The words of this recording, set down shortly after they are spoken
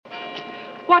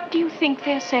What do you think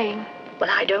they're saying? Well,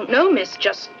 I don't know, miss.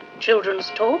 Just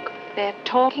children's talk. They're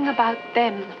talking about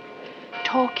them.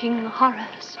 Talking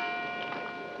horrors.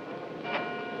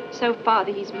 So far,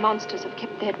 these monsters have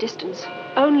kept their distance.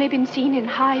 Only been seen in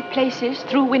high places,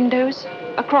 through windows,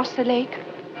 across the lake.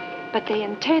 But they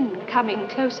intend coming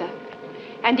closer.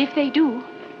 And if they do...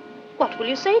 What will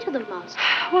you say to them, Master?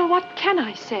 Well, what can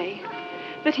I say?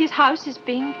 That his house is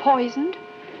being poisoned?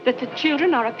 That the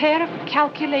children are a pair of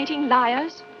calculating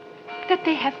liars? That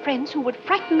they have friends who would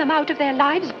frighten them out of their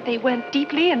lives if they weren't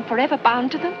deeply and forever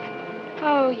bound to them?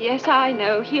 Oh, yes, I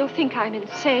know. He'll think I'm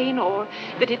insane, or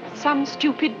that it's some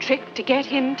stupid trick to get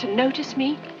him to notice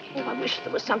me. Oh, I wish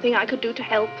there was something I could do to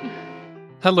help.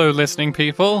 Hello, listening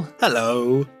people.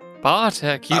 Hello.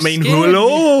 Bartek, you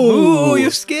hello. Ooh,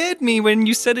 you scared me when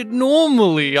you said it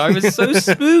normally. I was so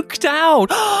spooked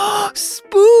out.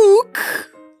 Spook!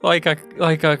 Like a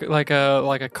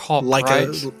cop,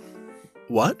 right?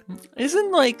 What?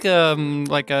 Isn't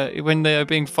when they're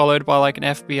being followed by like an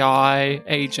FBI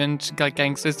agent, like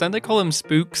gangsters, don't they call them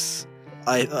spooks?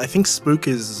 I think spook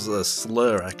is a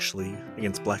slur, actually,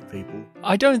 against black people.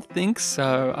 I don't think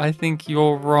so. I think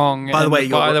you're wrong. By the way,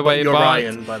 you're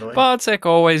Ryan, by the way. Bartek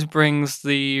always brings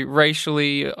the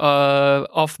racially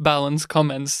off-balance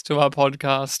comments to our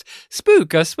podcast.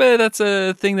 Spook, I swear that's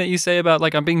a thing that you say about,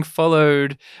 like, I'm being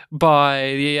followed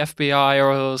by the FBI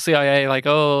or CIA, like,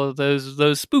 oh,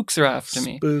 those spooks are after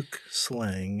me. Spook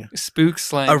slang. Spook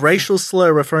slang. A racial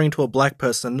slur referring to a black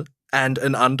person and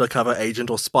an undercover agent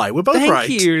or spy. We're both right.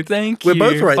 Thank you. We're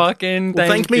both right. Fucking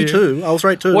thank me too. I was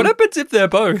right too. What happens if they're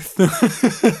both?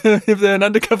 If they're an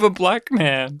undercover black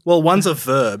man? Well, one's a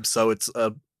verb, so it's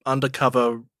a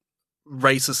undercover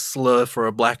racist slur for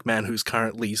a black man who's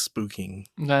currently spooking.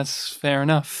 That's fair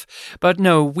enough. But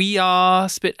no, we are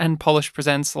Spit and Polish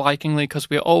Presents Likingly because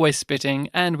we're always spitting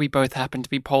and we both happen to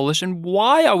be Polish. And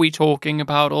why are we talking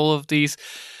about all of these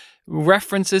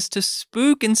references to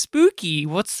spook and spooky?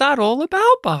 What's that all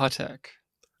about, Bartek?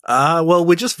 Well,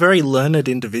 we're just very learned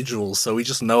individuals, so we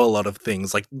just know a lot of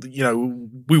things. Like, you know,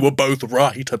 we were both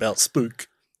right about spook.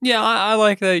 Yeah, I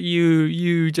like that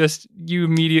you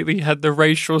immediately had the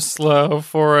racial slur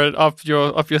for it up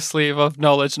your sleeve of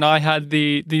knowledge, and I had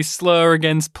the slur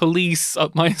against police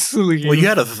up my sleeve. Well, you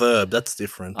had a verb. That's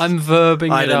different. I'm verbing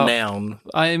it up. I had a noun.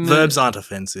 Verbs aren't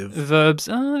offensive. Verbs,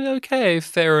 okay,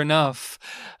 fair enough.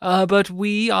 But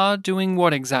we are doing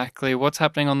what exactly? What's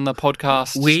happening on the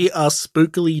podcast? We are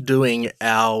spookily doing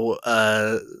our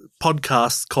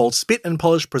podcast called Spit and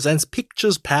Polish Presents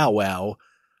Pictures Powwow.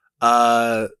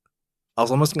 I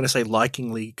was almost going to say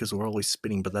likingly because we're always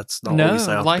spitting, but that's not what we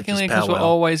say. No, likingly because we're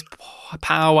always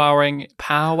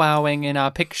powwowing in our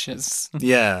pictures.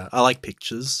 Yeah, I like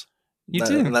pictures. You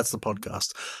do, and that's the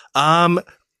podcast. On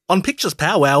Pictures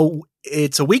Powwow,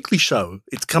 it's a weekly show.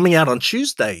 It's coming out on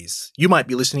Tuesdays. You might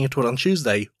be listening to it on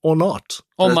Tuesday or not,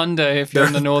 or Monday if you're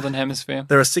in the Northern Hemisphere.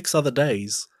 There are 6 other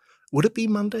days. Would it be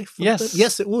Monday? Yes,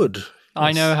 yes, it would.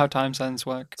 I know how time zones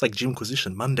work. It's like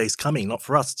Jimquisition. Monday's coming, not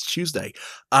for us. It's Tuesday.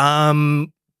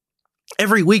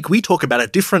 Every week we talk about a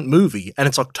different movie, and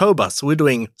it's October, so we're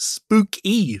doing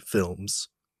spooky films.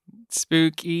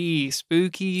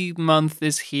 Spooky month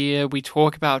is here. We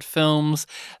talk about films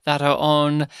that are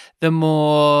on the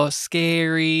more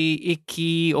scary,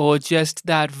 icky, or just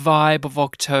that vibe of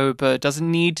October. It doesn't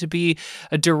need to be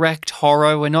a direct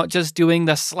horror. We're not just doing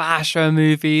the slasher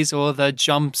movies or the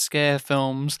jump scare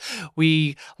films.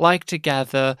 We like to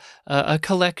gather a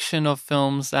collection of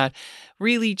films that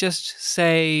really just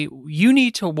say, you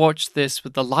need to watch this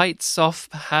with the lights off,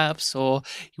 perhaps, or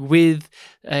with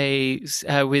a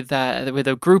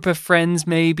group of friends,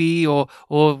 maybe, or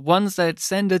ones that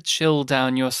send a chill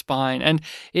down your spine. And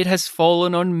it has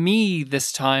fallen on me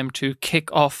this time to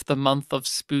kick off the month of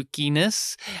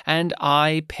spookiness, and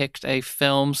I picked a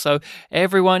film. So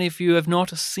everyone, if you have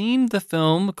not seen the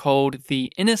film called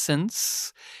The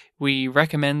Innocents, we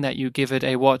recommend that you give it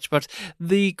a watch. But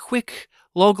the quick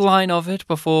logline of it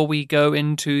before we go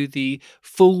into the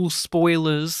full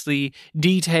spoilers, the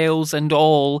details and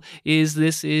all, is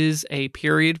this is a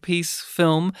period piece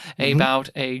film about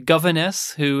a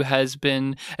governess who has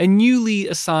been a newly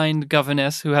assigned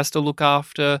governess who has to look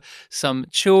after some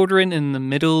children in the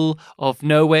middle of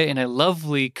nowhere in a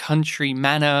lovely country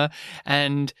manor,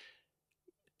 and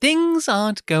things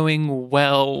aren't going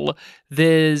well.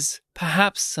 There's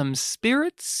perhaps some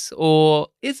spirits, or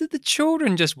is it the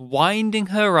children just winding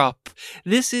her up?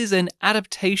 This is an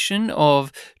adaptation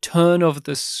of Turn of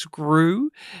the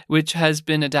Screw, which has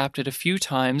been adapted a few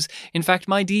times. In fact,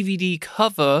 my DVD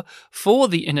cover for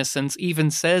The Innocents even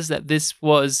says that this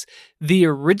was the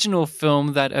original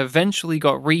film that eventually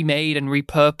got remade and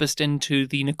repurposed into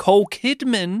the Nicole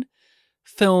Kidman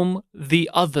film The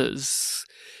Others.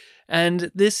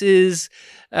 And this is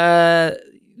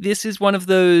one of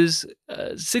those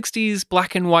 60s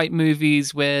black and white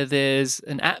movies where there's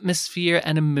an atmosphere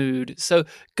and a mood. So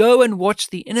go and watch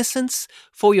The Innocents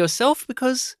for yourself,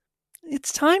 because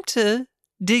it's time to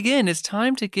dig in. It's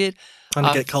time to get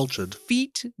cultured.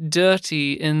 Feet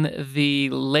dirty in the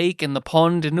lake, in the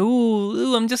pond, and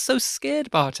ooh, I'm just so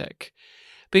scared, Bartek,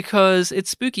 because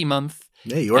it's spooky month.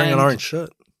 Yeah, you're wearing an orange shirt.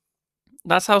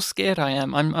 That's how scared I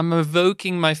am. I'm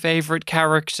evoking my favorite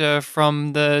character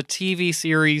from the TV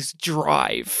series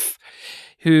Drive,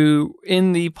 who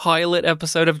in the pilot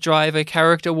episode of Drive, a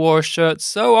character wore a shirt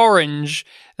so orange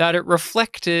that it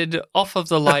reflected off of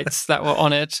the lights that were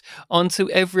on it onto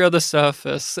every other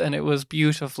surface, and it was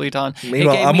beautifully done.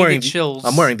 Meanwhile, it gave me the chills.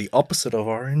 I'm wearing the opposite of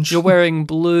orange. You're wearing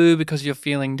blue because you're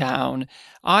feeling down.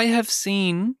 I have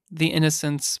seen The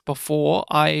Innocents before.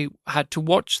 I had to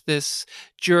watch this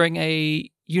during a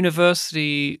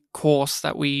university course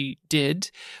that we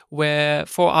did, where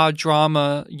for our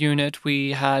drama unit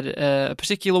we had a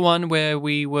particular one where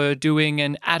we were doing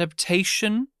an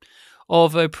adaptation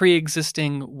of a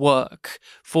pre-existing work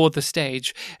for the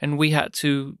stage, and we had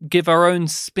to give our own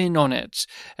spin on it.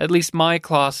 At least my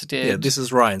class did. Yeah, this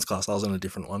is Ryan's class. I was in a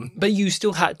different one. But you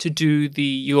still had to do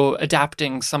you're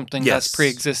adapting something that's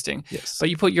pre-existing. Yes. But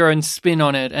you put your own spin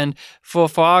on it. And for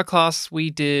our class, we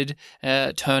did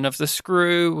Turn of the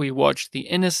Screw. We watched The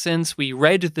Innocents. We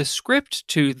read the script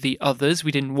to The Others.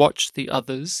 We didn't watch The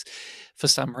Others. For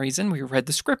some reason, we read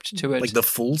the script to it. Like the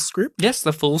full script? Yes,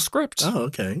 the full script. Oh,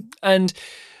 okay. And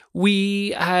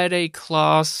we had a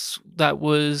class that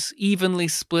was evenly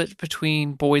split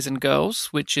between boys and girls,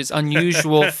 which is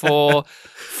unusual for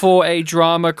a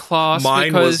drama class. Mine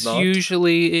because was not.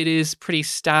 Usually it is pretty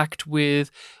stacked with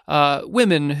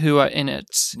women who are in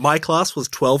it. My class was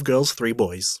 12 girls, 3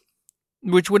 boys.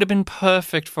 Which would have been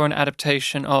perfect for an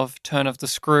adaptation of Turn of the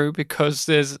Screw, because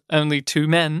there's only 2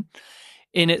 men.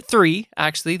 In it, 3,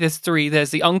 actually. There's 3. There's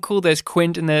the uncle, there's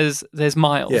Quint, and there's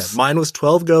Miles. Yeah, mine was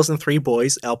 12 girls and 3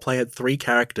 boys. Our play had 3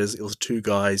 characters. It was 2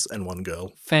 guys and 1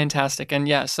 girl. Fantastic. And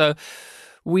yeah, so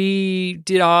we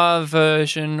did our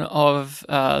version of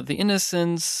The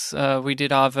Innocents. We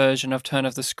did our version of Turn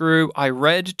of the Screw. I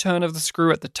read Turn of the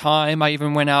Screw at the time. I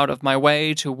even went out of my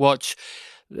way to watch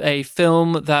a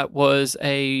film that was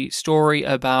a story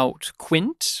about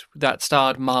Quint that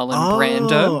starred Marlon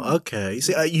Brando. Oh, okay.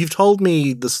 See, you've told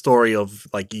me the story of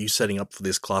like you setting up for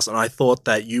this class, and I thought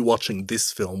that you watching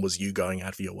this film was you going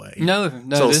out of your way. No,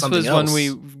 So this something was else. one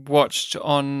we watched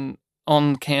on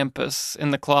campus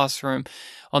in the classroom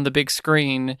on the big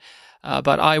screen.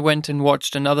 But I went and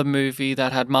watched another movie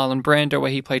that had Marlon Brando where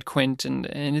he played Quint, and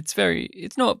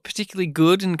it's not particularly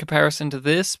good in comparison to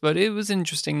this, but it was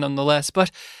interesting nonetheless. But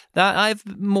that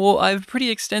I've pretty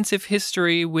extensive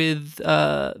history with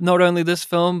not only this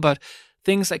film, but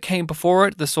things that came before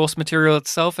it, the source material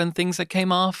itself, and things that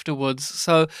came afterwards.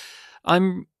 So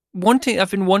I've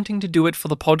been wanting to do it for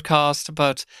the podcast,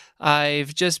 but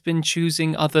I've just been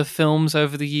choosing other films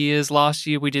over the years. Last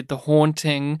year we did The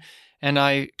Haunting, and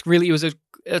it was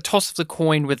a toss of the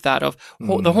coin with that of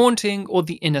The Haunting or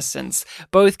The Innocents.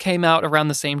 Both came out around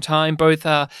the same time. Both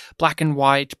are black and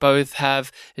white. Both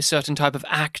have a certain type of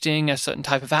acting, a certain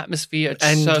type of atmosphere,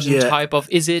 a certain type of,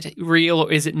 is it real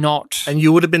or is it not? And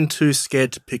you would have been too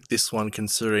scared to pick this one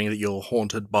considering that you're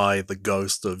haunted by the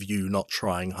ghost of you not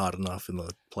trying hard enough in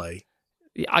the play.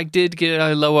 I did get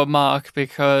a lower mark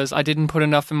because I didn't put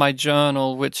enough in my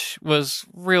journal, which was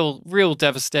real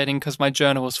devastating because my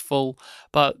journal was full.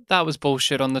 But that was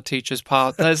bullshit on the teacher's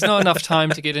part. There's not enough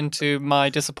time to get into my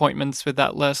disappointments with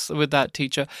that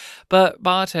teacher. But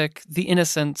Bartek, The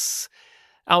Innocents,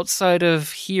 outside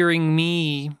of hearing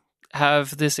me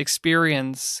have this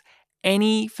experience,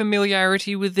 any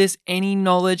familiarity with this? Any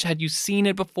knowledge? Had you seen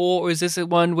it before? Or is this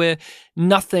one where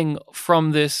nothing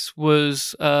from this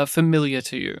was familiar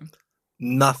to you?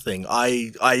 Nothing.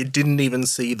 I didn't even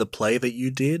see the play that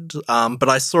you did, but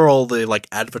I saw all the like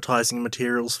advertising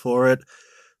materials for it.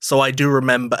 So I do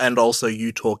remember, and also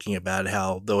you talking about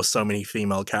how there were so many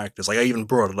female characters. Like I even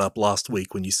brought it up last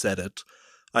week when you said it.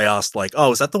 I asked like,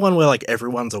 oh, is that the one where like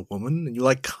everyone's a woman? And you're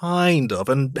like, kind of.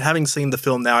 And having seen the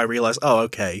film now, I realize, oh,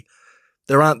 okay.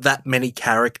 There aren't that many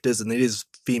characters, and it is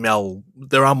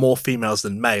there are more females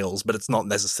than males, but it's not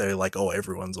necessarily like, oh,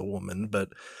 everyone's a woman. But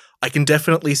I can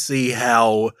definitely see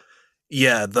how,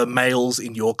 yeah, the males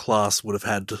in your class would have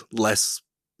had less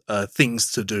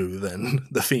things to do than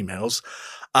the females.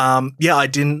 Yeah, I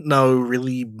didn't know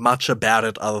really much about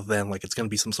it other than like it's going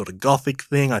to be some sort of gothic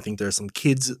thing. I think there are some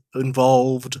kids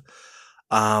involved.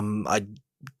 I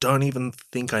don't even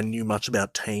think I knew much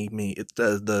about taming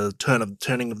the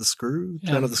turning of the screw.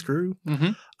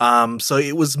 Mm-hmm. So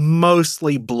it was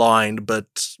mostly blind,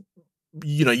 but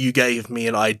you gave me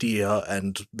an idea,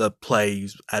 and the play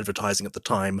advertising at the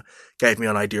time gave me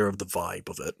an idea of the vibe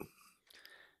of it.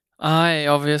 I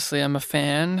obviously am a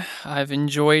fan. I've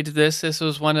enjoyed this. This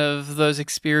was one of those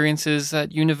experiences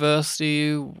at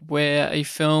university where a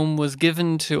film was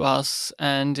given to us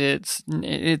and it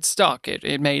stuck.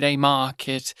 It made a mark.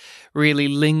 It really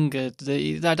lingered.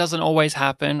 That doesn't always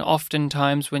happen.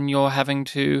 Oftentimes when you're having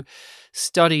to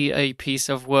study a piece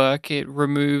of work, it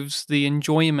removes the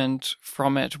enjoyment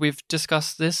from it. We've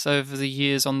discussed this over the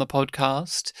years on the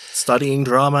podcast. Studying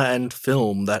drama and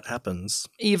film, that happens.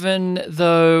 Even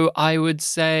though I would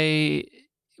say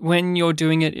when you're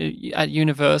doing it at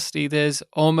university, there's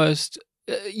almost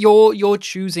you're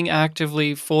choosing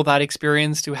actively for that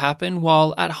experience to happen,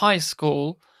 while at high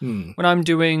school, when I'm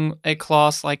doing a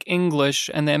class like English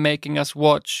and they're making us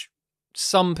watch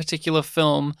some particular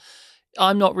film,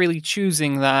 I'm not really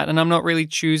choosing that, and I'm not really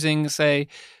choosing, say,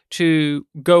 to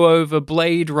go over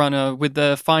Blade Runner with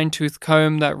the fine-tooth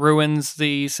comb that ruins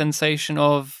the sensation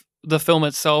of the film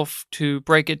itself, to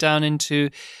break it down into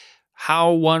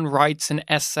how one writes an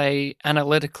essay,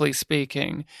 analytically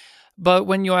speaking. But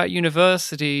when you're at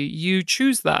university, you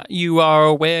choose that. You are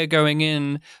aware going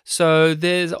in, so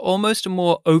there's almost a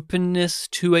more openness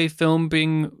to a film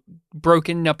being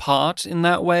broken apart in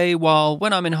that way, while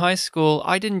when I'm in high school,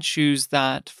 I didn't choose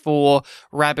that for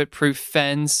Rabbit Proof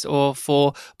Fence or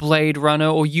for Blade Runner,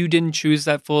 or you didn't choose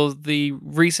that for the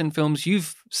recent films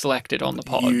you've selected on the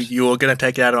pod. You're going to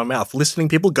take it out of my mouth. Listening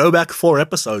people, go back 4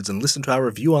 episodes and listen to our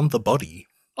review on The Body.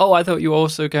 Oh, I thought you were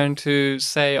also going to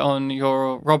say on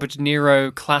your Robert De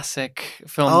Niro classic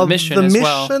film, The Mission, as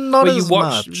well. The Mission, not as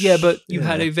much. Yeah, but you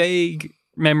had a vague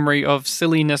memory of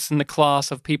silliness in the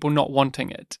class of people not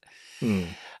wanting it.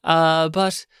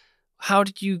 But how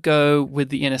did you go with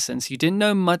The Innocents? You didn't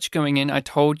know much going in. I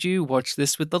told you, watch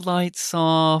this with the lights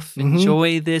off,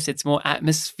 enjoy this. It's more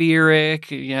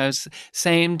atmospheric,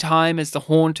 same time as The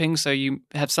Haunting, so you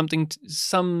have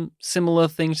some similar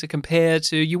thing to compare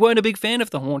to. You weren't a big fan of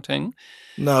The Haunting.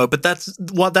 No, but that's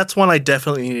one I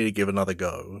definitely need to give another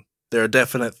go. There are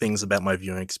definite things about my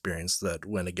viewing experience that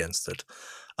went against it.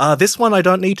 This one I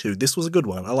don't need to. This was a good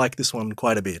one. I like this one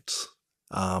quite a bit.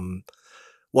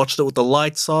 Watched it with the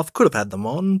lights off. Could have had them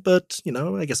on, but,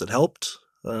 I guess it helped.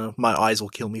 My eyes will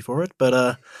kill me for it,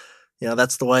 but,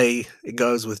 that's the way it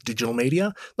goes with digital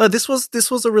media. No, this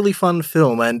was a really fun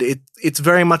film, and it's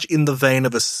very much in the vein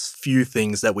of a few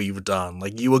things that we've done.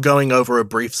 Like, you were going over a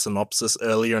brief synopsis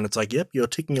earlier, and it's like, yep, you're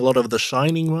ticking a lot of the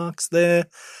Shining marks there,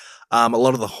 a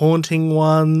lot of the Haunting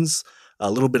ones,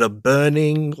 a little bit of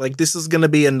Burning. Like, this is going to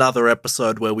be another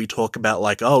episode where we talk about,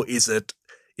 like, oh, is it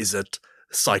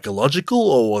psychological,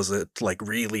 or was it like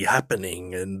really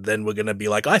happening? And then we're going to be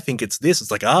like, I think it's this. It's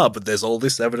like, but there's all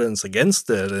this evidence against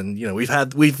it. And,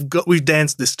 we've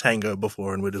danced this tango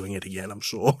before, and we're doing it again, I'm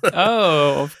sure.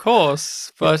 Oh, of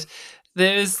course. But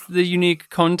there's the unique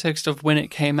context of when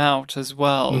it came out as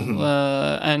well,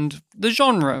 and the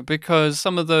genre, because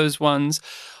some of those ones,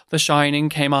 The Shining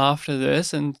came after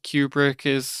this, and Kubrick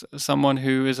is someone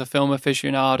who is a film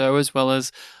aficionado as well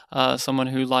as someone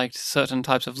who liked certain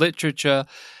types of literature.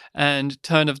 And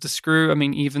Turn of the Screw, I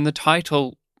mean, even the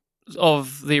title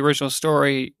of the original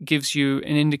story gives you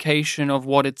an indication of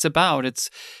what it's about. It's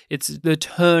the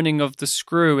turning of the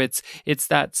screw. It's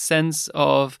that sense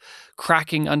of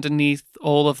cracking underneath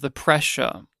all of the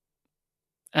pressure.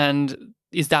 And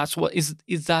is that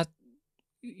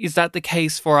the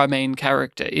case for our main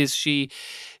character? Is she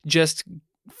just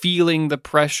feeling the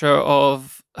pressure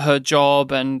of her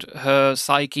job and her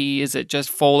psyche? Is it just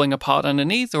falling apart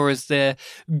underneath, or is there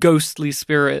ghostly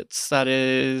spirits that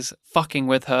is fucking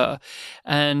with her?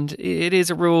 And it is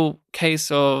a real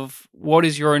case of what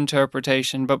is your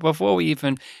interpretation. But before we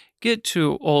even get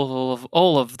to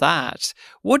all of that,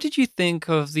 what did you think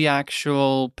of the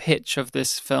actual pitch of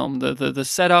this film, the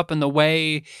setup and the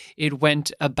way it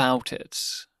went about it?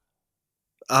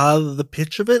 The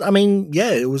pitch of it, I mean,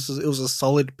 yeah, it was a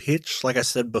solid pitch. Like I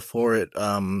said before, it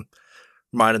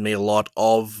reminded me a lot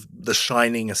of The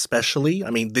Shining, especially. I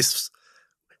mean,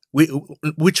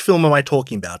 which film am I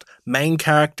talking about? Main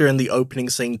character in the opening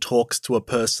scene talks to a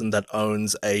person that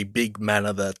owns a big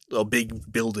manor or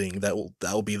big building that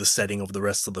will be the setting of the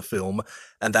rest of the film,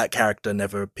 and that character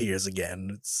never appears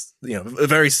again. It's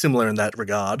very similar in that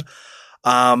regard.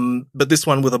 But this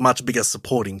one with a much bigger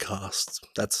supporting cast.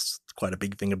 That's quite a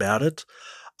big thing about it.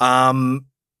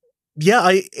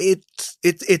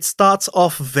 It starts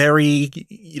off very,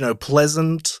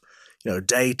 pleasant,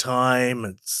 daytime.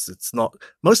 It's not,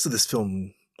 most of this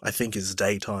film, I think, is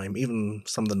daytime. Even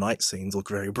some of the night scenes look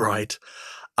very bright.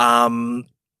 And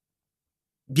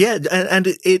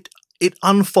it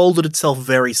unfolded itself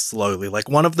very slowly. Like,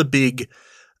 one of the big,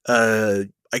 I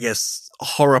guess,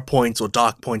 horror points or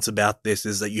dark points about this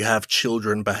is that you have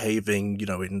children behaving,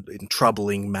 in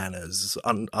troubling manners,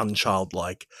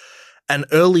 unchildlike. And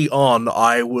early on,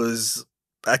 I was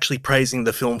actually praising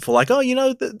the film for, like,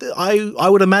 I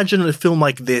would imagine a film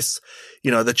like this,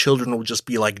 the children will just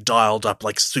be, like, dialed up,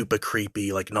 like, super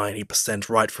creepy, like 90%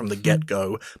 right from the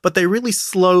get-go. But they really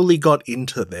slowly got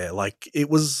into there. Like, it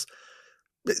was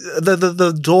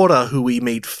the daughter who we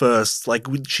meet first, like,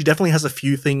 she definitely has a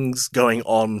few things going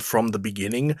on from the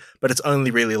beginning, but it's only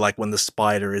really, like, when the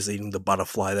spider is eating the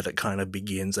butterfly that it kind of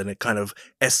begins, and it kind of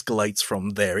escalates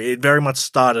from there. It very much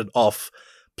started off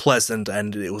pleasant,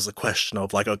 and it was a question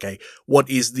of, like, okay, what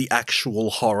is the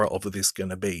actual horror of this going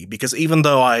to be? Because even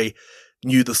though I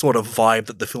knew the sort of vibe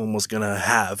that the film was going to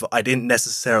have, I didn't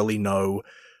necessarily know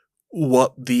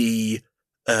what the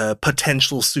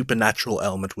potential supernatural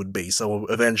element would be. So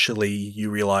eventually you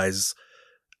realize,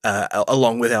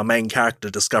 along with our main character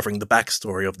discovering the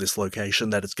backstory of this location,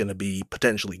 that it's going to be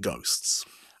potentially ghosts.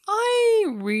 I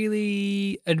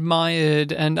really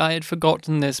admired, and I had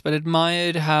forgotten this, but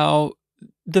admired how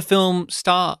the film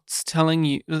starts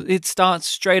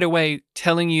straight away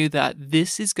telling you that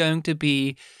this is going to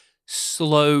be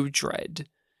slow dread.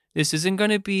 This isn't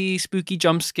going to be spooky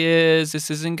jump scares. This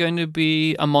isn't going to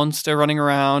be a monster running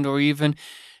around or even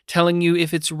telling you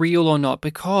if it's real or not,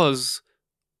 because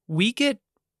we get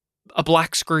a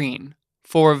black screen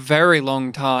for a very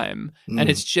long time and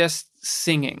it's just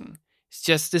singing. It's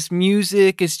just this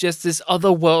music. It's just this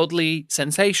otherworldly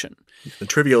sensation. The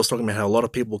trivia was talking about how a lot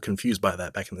of people were confused by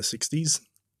that back in the 60s.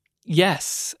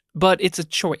 Yes, but it's a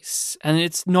choice, and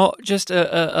it's not just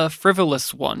a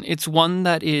frivolous one. It's one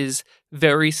that is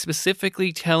very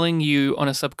specifically telling you on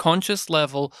a subconscious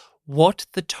level what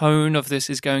the tone of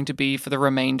this is going to be for the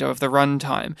remainder of the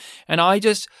runtime. And I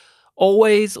just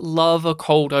always love a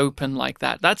cold open like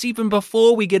that. That's even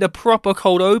before we get a proper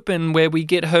cold open where we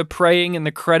get her praying in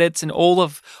the credits and all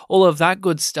of that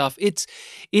good stuff. It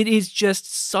is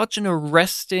just such an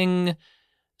arresting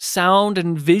sound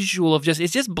and visual of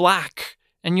it's just black,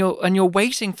 and you're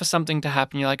waiting for something to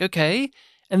happen. You're like, okay,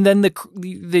 and then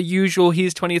the usual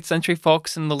here's 20th Century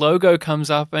Fox and the logo comes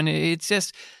up, and it's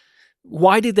just,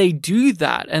 why did they do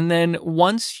that? And then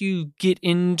once you get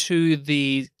into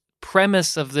the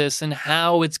premise of this and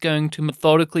how it's going to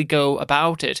methodically go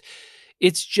about it,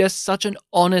 it's just such an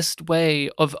honest way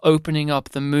of opening up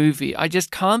the movie. I just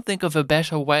can't think of a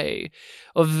better way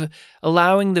of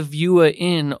allowing the viewer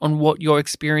in on what your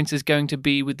experience is going to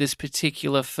be with this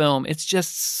particular film. It's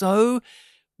just so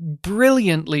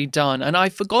brilliantly done. And I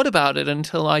forgot about it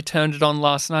until I turned it on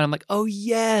last night. I'm like, oh,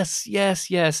 yes,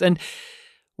 yes, yes. And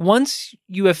once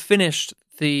you have finished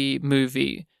the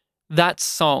movie, that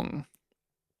song,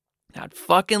 that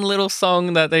fucking little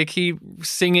song that they keep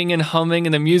singing and humming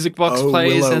and the music box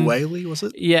plays. Willow and Whaley, was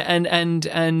it? Yeah,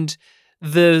 and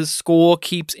the score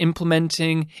keeps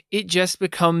implementing. It just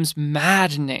becomes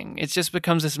maddening. It just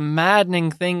becomes this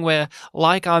maddening thing where,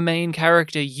 like our main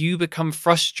character, you become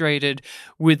frustrated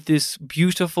with this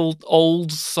beautiful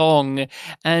old song.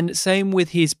 And same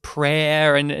with his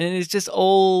prayer. And it's just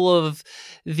all of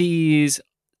these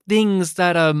things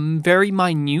that are very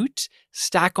minute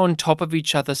stack on top of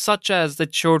each other, such as the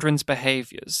children's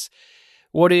behaviors.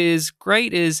 What is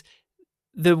great is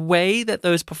the way that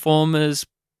those performers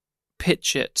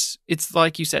pitch it. It's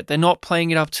like you said, they're not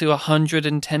playing it up to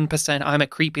 110%, I'm a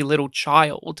creepy little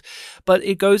child, but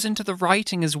it goes into the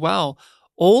writing as well.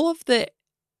 All of the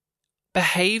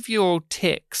behavioral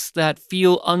tics that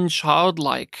feel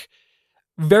unchildlike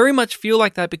very much feel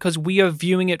like that because we are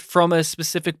viewing it from a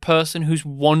specific person who's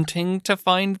wanting to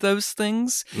find those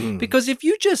things. Because if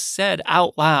you just said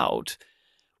out loud,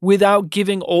 without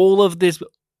giving all of this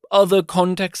other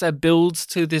context that builds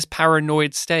to this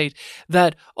paranoid state,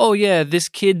 that, oh yeah, this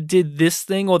kid did this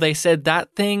thing, or they said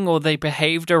that thing, or they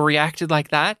behaved or reacted like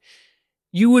that,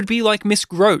 you would be like Miss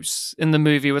Gross in the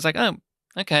movie. It was like, oh,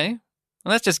 okay,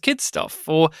 well, that's just kid stuff.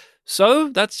 Or so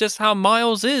that's just how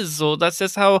Miles is, or that's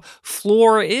just how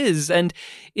Flora is. And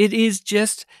it is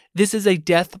just, this is a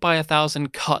death by a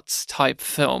thousand cuts type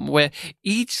film where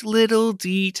each little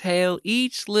detail,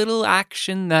 each little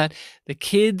action that the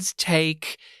kids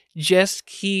take just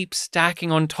keep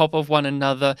stacking on top of one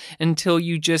another until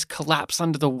you just collapse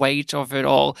under the weight of it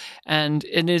all. And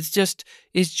it's just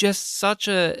such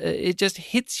it just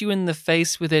hits you in the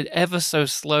face with it ever so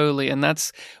slowly. And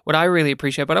that's what I really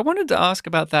appreciate. But I wanted to ask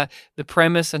about the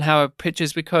premise and how it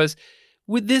pitches, because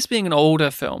with this being an older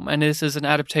film, and this is an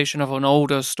adaptation of an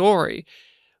older story,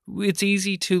 it's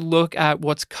easy to look at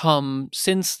what's come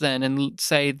since then and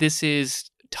say this is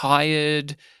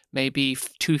tired, maybe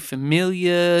too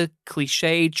familiar,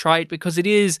 cliched, trite, because it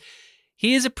is.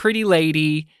 Here's a pretty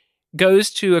lady, goes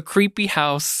to a creepy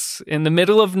house in the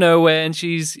middle of nowhere, and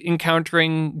she's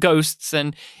encountering ghosts.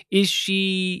 And is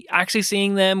she actually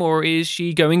seeing them, or is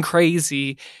she going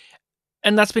crazy?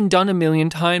 And that's been done a million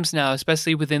times now,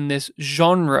 especially within this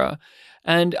genre.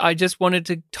 And I just wanted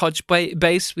to touch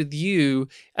base with you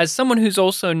as someone who's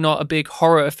also not a big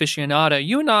horror aficionado.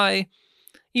 You and I,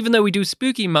 even though we do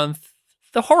Spooky Month,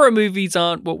 the horror movies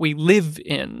aren't what we live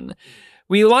in.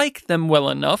 We like them well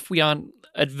enough. We aren't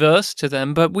adverse to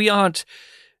them, but we aren't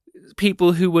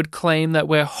people who would claim that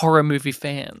we're horror movie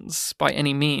fans by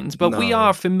any means. But we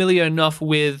are familiar enough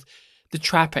with the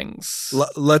trappings.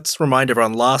 Let's remind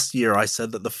everyone, last year I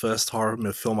said that the first horror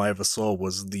film I ever saw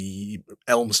was the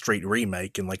Elm Street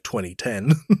remake in like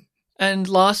 2010. And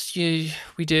last year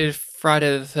we did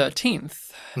Friday the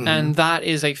 13th. Mm-hmm. And that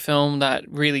is a film that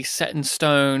really set in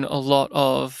stone a lot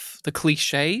of the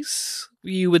cliches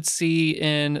you would see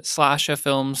in slasher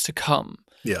films to come.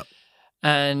 Yeah.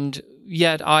 And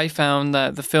yet I found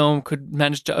that the film could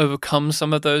manage to overcome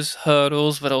some of those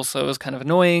hurdles, but also was kind of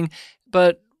annoying.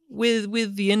 But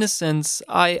with The Innocents,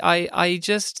 I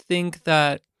just think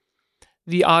that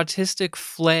the artistic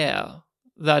flair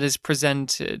that is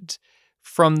presented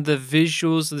from the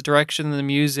visuals, the direction, and the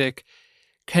music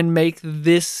can make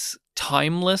this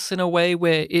timeless in a way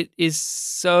where it is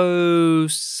so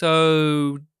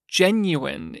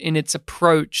genuine in its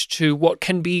approach to what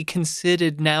can be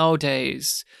considered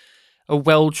nowadays a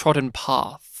well-trodden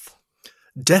path.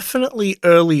 Definitely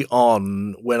early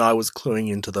on, when I was cluing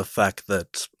into the fact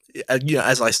that, you know,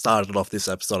 as I started off this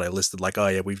episode, I listed like, oh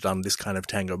yeah, we've done this kind of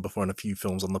tango before in a few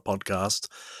films on the podcast.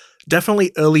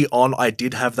 Definitely early on, I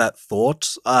did have that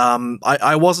thought.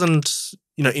 I wasn't,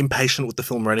 you know, impatient with the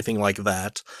film or anything like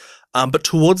that. But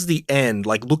towards the end,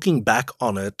 like looking back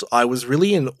on it, I was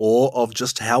really in awe of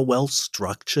just how well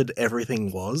structured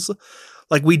everything was.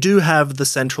 Like, we do have the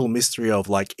central mystery of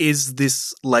like, is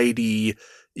this lady,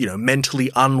 you know,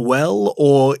 mentally unwell,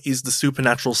 or is the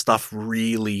supernatural stuff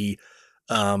really,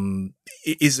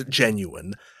 is it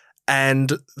genuine?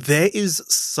 And there is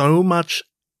so much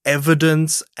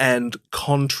evidence and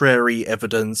contrary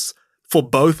evidence for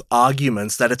both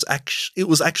arguments that it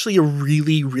was actually a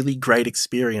really, really great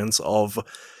experience of,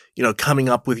 you know, coming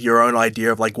up with your own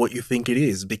idea of like what you think it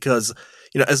is. Because,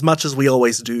 you know, as much as we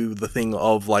always do the thing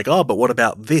of like, oh, but what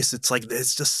about this? It's like,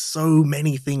 there's just so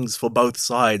many things for both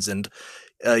sides. And,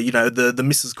 you know, the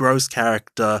Mrs. Gross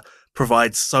character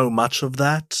provides so much of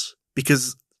that,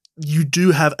 because you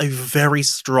do have a very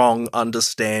strong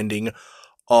understanding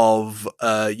of,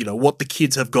 you know, what the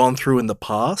kids have gone through in the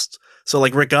past. So,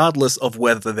 like, regardless of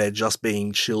whether they're just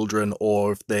being children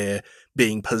or if they're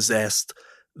being possessed,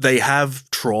 they have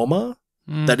trauma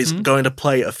that is going to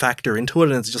play a factor into it.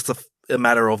 And it's just a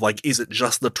matter of, like, is it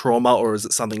just the trauma or is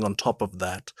it something on top of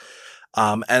that?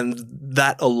 And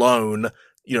that alone,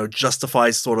 you know,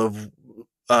 justifies sort of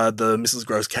the Mrs.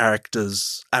 Gross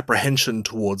character's apprehension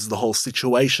towards the whole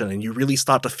situation. And you really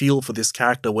start to feel for this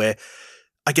character where,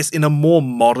 I guess in a more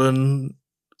modern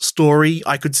story,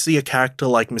 I could see a character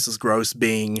like Mrs. Gross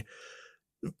being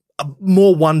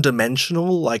more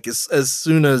one-dimensional. Like, as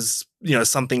soon as, you know,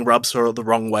 something rubs her the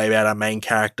wrong way about our main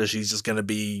character, she's just going to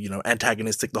be, you know,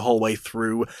 antagonistic the whole way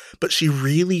through. But she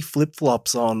really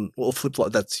flip-flops on, well,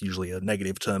 flip-flop, that's usually a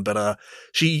negative term, but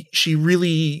she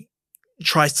really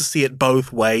tries to see it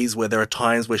both ways, where there are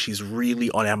times where she's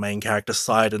really on our main character's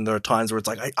side, and there are times where it's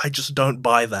like, I just don't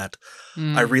buy that.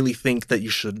 I really think that you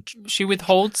should... She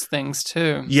withholds things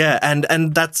too. Yeah,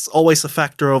 and that's always a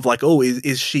factor of like, oh,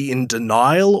 is she in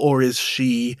denial, or is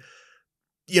she,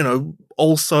 you know,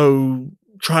 also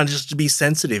trying just to be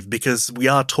sensitive? Because we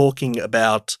are talking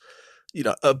about, you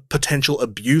know, a potential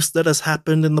abuse that has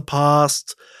happened in the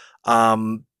past.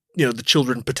 You know, the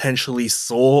children potentially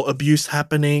saw abuse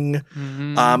happening.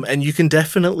 And you can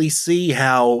definitely see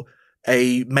how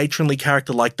a matronly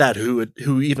character like that,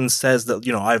 who even says that,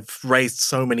 you know, I've raised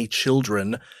so many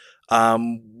children,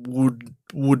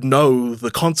 would know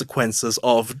the consequences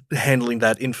of handling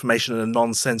that information in a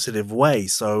non-sensitive way.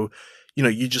 So,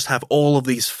 you just have all of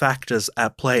these factors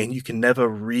at play, and you can never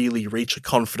really reach a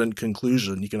confident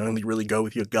conclusion. You can only really go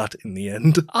with your gut in the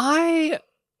end. I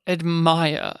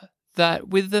admire that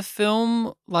with a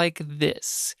film like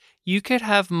this, you could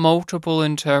have multiple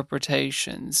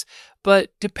interpretations,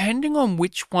 but depending on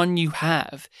which one you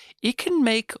have, it can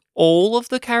make all of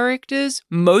the characters,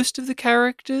 most of the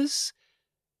characters,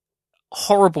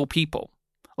 horrible people.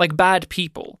 Like bad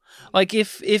people. Like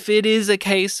if it is a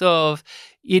case of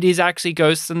it is actually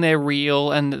ghosts and they're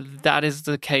real and that is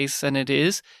the case and it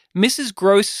is, Mrs.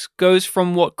 Gross goes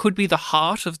from what could be the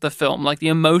heart of the film, like the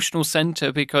emotional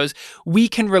center, because we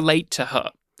can relate to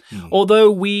her. Although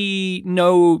we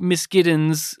know Miss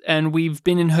Giddens and we've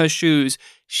been in her shoes,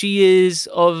 she is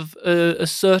of a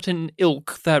certain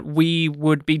ilk that we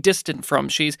would be distant from.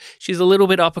 She's a little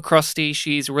bit upper crusty.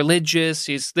 She's religious.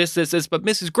 She's this. But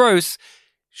Mrs. Gross,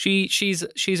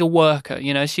 she's a worker.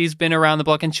 She's been around the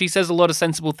block and she says a lot of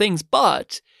sensible things.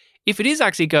 But if it is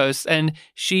actually ghosts and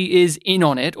she is in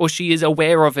on it, or she is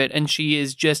aware of it and she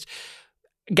is just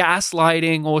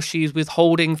gaslighting, or she's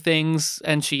withholding things,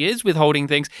 and she is withholding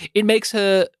things, it makes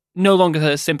her no longer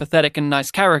a sympathetic and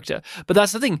nice character. But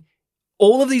that's the thing.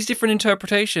 All of these different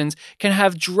interpretations can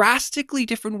have drastically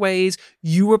different ways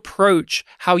you approach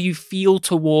how you feel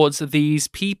towards these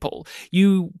people.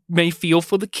 You may feel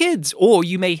for the kids, or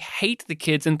you may hate the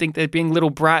kids and think they're being little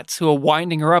brats who are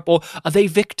winding her up, or are they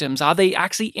victims? Are they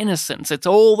actually innocents? It's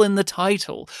all in the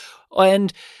title.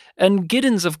 And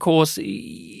Giddens, of course,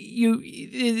 we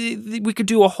could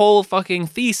do a whole fucking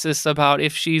thesis about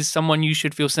if she's someone you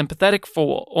should feel sympathetic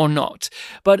for or not.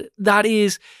 But that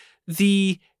is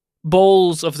the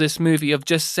balls of this movie, of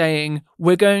just saying,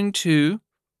 we're going to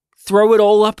throw it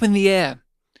all up in the air.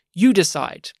 You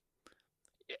decide.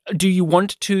 Do you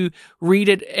want to read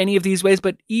it any of these ways?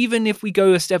 But even if we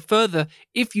go a step further,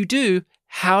 if you do,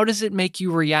 how does it make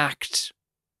you react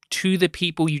to the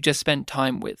people you just spent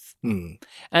time with?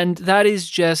 And that is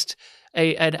just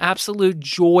an absolute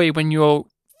joy when you're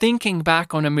thinking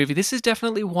back on a movie. This is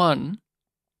definitely one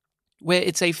where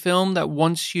it's a film that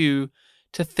wants you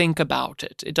to think about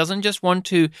it. It doesn't just want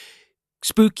to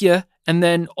spook you and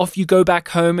then off you go back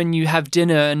home and you have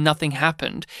dinner and nothing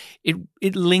happened.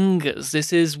 It lingers.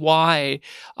 This is why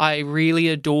I really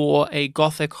adore a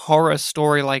gothic horror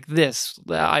story like this.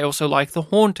 I also like The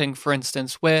Haunting, for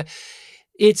instance, where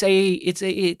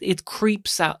it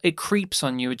creeps out. It creeps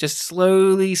on you. It just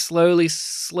slowly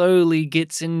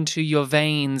gets into your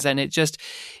veins, and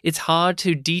it's hard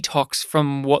to detox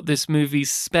from what this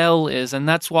movie's spell is. And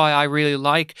that's why I really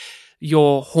like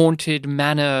your haunted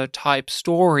manor type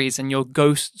stories and your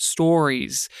ghost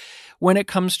stories. When it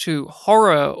comes to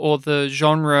horror or the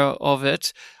genre of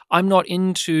it, I'm not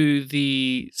into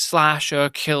the slasher,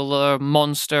 killer,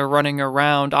 monster running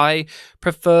around. I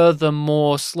prefer the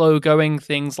more slow-going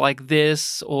things like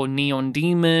this, or Neon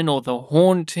Demon, or The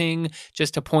Haunting,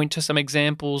 just to point to some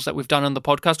examples that we've done on the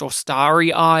podcast. Or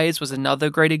Starry Eyes was another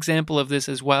great example of this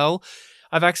as well.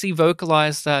 I've actually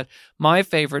vocalized that my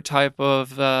favorite type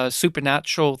of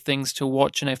supernatural things to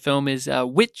watch in a film is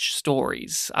witch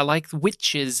stories. I like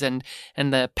witches and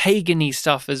the pagan-y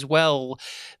stuff as well.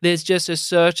 There's just a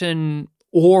certain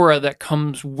aura that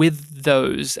comes with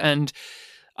those. And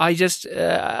I just,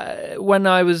 when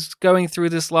I was going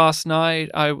through this last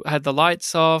night, I had the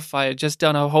lights off. I had just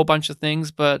done a whole bunch of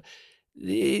things, but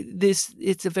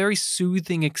it's a very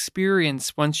soothing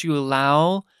experience once you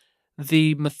allow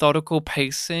the methodical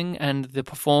pacing and the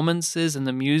performances and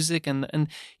the music, and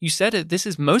you said it, this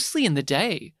is mostly in the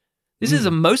day. This is a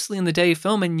mostly in the day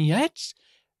film, and yet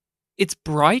it's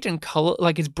bright and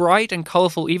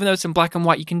colorful. Even though it's in black and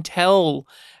white, you can tell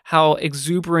how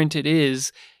exuberant it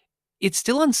is. It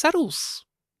still unsettles.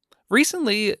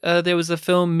 Recently, there was a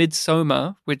film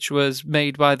Midsommar, which was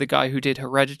made by the guy who did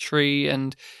Hereditary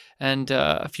and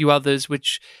a few others,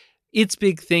 which its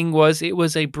big thing was it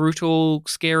was a brutal,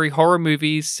 scary horror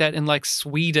movie set in like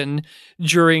Sweden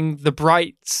during the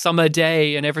bright summer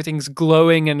day, and everything's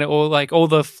glowing and all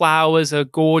the flowers are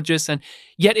gorgeous, and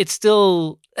yet it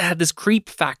still had this creep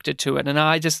factor to it. And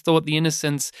I just thought The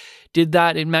Innocents did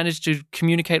that. It managed to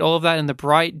communicate all of that in the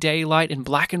bright daylight in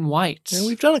black and white. Yeah,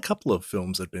 we've done a couple of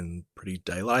films that have been pretty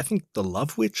daylight. I think The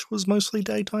Love Witch was mostly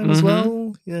daytime as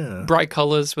well. Yeah. Bright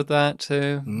colors with that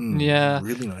too. Yeah.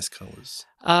 Really nice colors.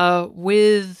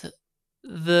 With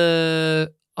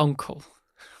the uncle,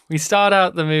 We start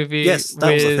out the movie Yes,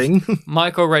 that was a with thing.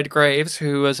 Michael Redgraves,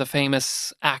 who was a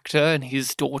famous actor, and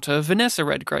his daughter, Vanessa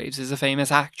Redgraves, is a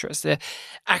famous actress. They're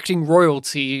acting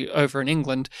royalty over in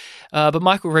England. But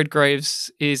Michael Redgraves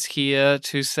is here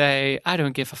to say, I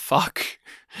don't give a fuck.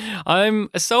 I'm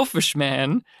a selfish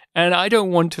man, and I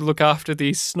don't want to look after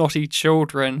these snotty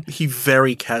children. He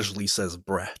very casually says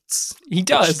brats. He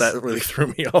does. That really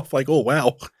threw me off. Like, oh,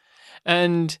 wow.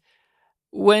 And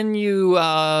when you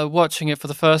are watching it for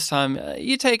the first time,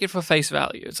 you take it for face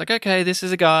value. It's like, okay, this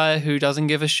is a guy who doesn't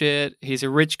give a shit. He's a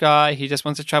rich guy. He just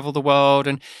wants to travel the world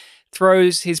and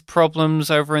throws his problems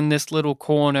over in this little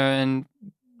corner, and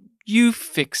you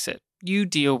fix it. You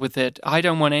deal with it. I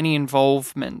don't want any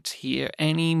involvement here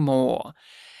anymore.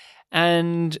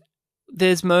 And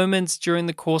there's moments during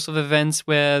the course of events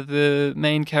where the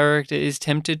main character is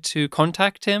tempted to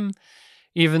contact him,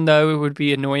 even though it would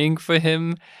be annoying for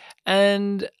him.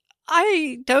 And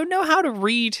I don't know how to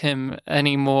read him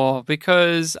anymore,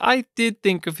 because I did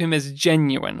think of him as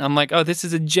genuine. I'm like, oh, this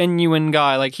is a genuine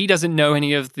guy. Like, he doesn't know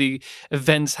any of the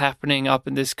events happening up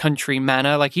in this country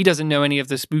manor. Like, he doesn't know any of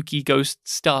the spooky ghost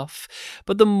stuff.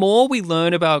 But the more we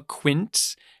learn about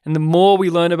Quint, and the more we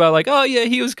learn about, like, oh yeah,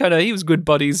 he was good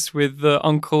buddies with the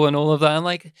uncle and all of that. I'm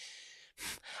like,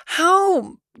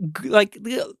 how, like,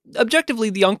 objectively,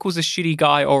 the uncle's a shitty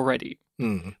guy already.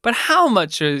 But how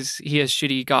much is he a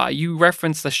shitty guy? You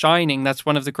reference The Shining. That's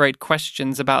one of the great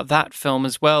questions about that film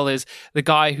as well, is the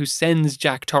guy who sends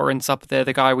Jack Torrance up there,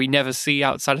 the guy we never see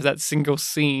outside of that single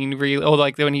scene, really, or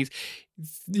like when he's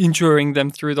enduring them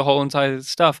through the whole entire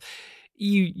stuff.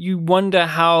 You wonder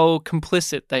how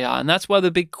complicit they are. And that's one of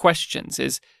the big questions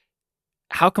is,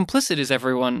 how complicit is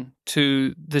everyone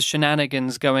to the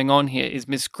shenanigans going on here? Is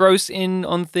Miss Gross in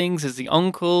on things? Is the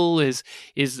uncle? Is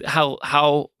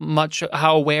how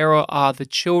aware are the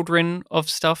children of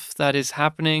stuff that is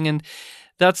happening? And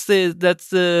that's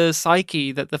the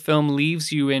psyche that the film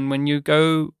leaves you in when you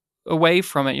go away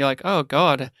from it. You're like, oh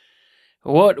God,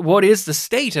 what is the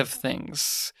state of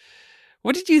things?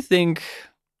 What did you think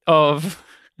of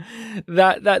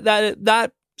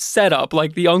that setup,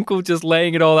 like the uncle just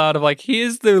laying it all out of like,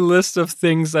 here's the list of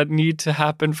things that need to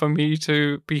happen for me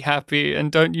to be happy,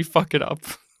 and don't you fuck it up.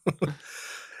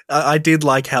 I did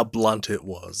like how blunt it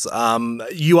was.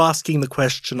 You asking the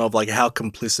question of like, how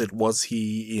complicit was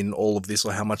he in all of this,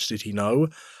 or how much did he know?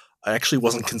 I actually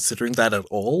wasn't considering that at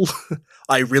all.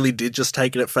 I really did just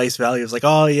take it at face value. It's like,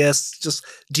 oh yes, just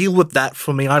deal with that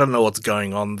for me. I don't know what's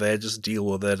going on there. Just deal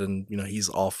with it, and he's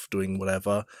off doing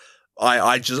whatever.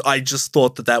 I just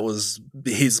thought that was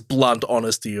his blunt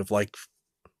honesty of like,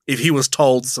 if he was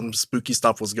told some spooky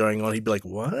stuff was going on, he'd be like,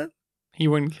 what? He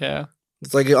wouldn't care.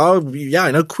 It's like, oh yeah,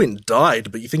 I know Quint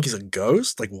died, but you think he's a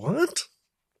ghost? Like, what?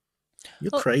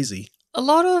 You're crazy. A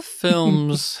lot of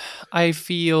films, I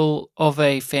feel, of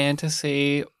a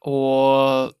fantasy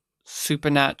or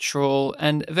supernatural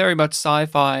and very much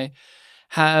sci-fi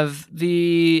have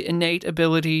the innate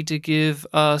ability to give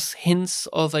us hints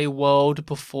of a world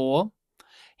before,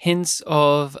 hints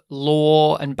of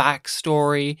lore and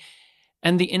backstory,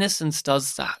 and The Innocents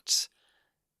does that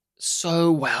so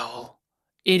well.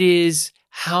 It is,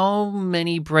 how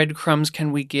many breadcrumbs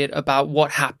can we get about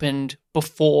what happened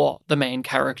before the main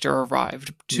character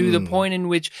arrived, to the point in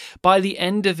which by the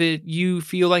end of it, you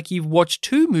feel like you've watched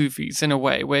two movies in a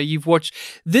way, where you've watched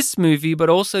this movie, but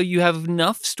also you have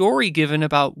enough story given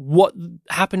about what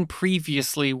happened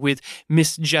previously with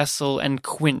Miss Jessel and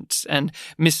Quint and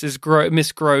Miss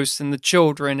Gross and the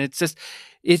children.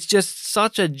 It's just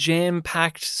such a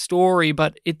jam-packed story,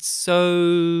 but it's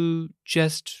so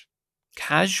just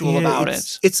casual about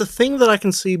it. It's a thing that I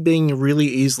can see being really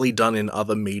easily done in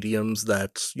other mediums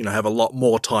that, have a lot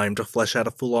more time to flesh out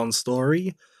a full-on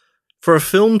story. For a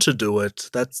film to do it,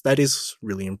 that is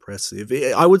really impressive.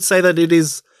 I would say that it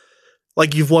is,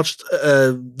 like, you've watched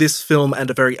this film and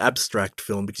a very abstract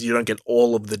film, because you don't get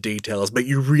all of the details, but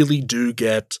you really do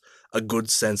get a good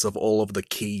sense of all of the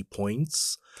key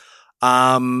points.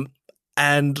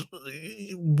 And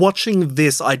watching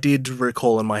this, I did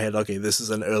recall in my head, okay, this is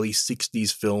an early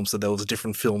 60s film, so there was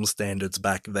different film standards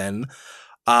back then.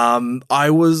 I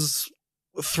was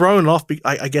thrown off,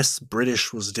 I guess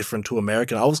British was different to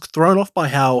American. I was thrown off by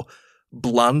how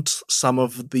blunt some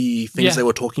of the things they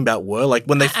were talking about were. Like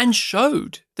when they... And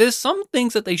showed. There's some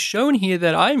things that they shown here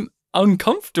that I'm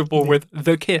uncomfortable with,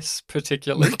 the kiss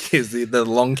particularly. The kiss, the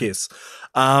long kiss.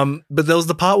 But there was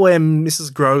the part where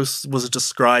Mrs. Gross was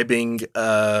describing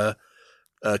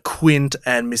Quint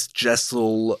and Miss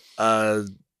Jessel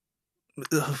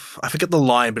I forget the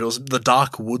line, but it was the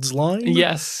Dark Woods line.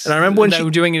 Yes. And I remember when they were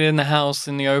doing it in the house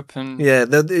in the open. Yeah,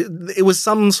 it was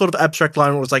some sort of abstract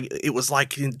line. Where it was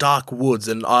like in dark woods,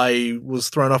 and I was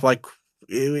thrown off like,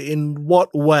 in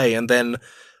what way? And then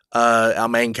our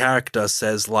main character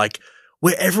says like,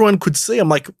 where everyone could see. I'm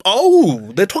like,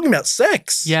 oh, they're talking about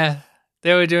sex. Yeah.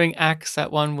 They were doing acts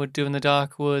that one would do in the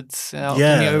dark woods out in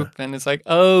Yeah. the open. It's like,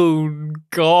 oh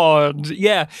God.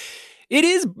 Yeah. It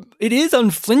is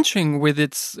unflinching with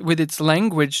its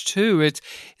language too.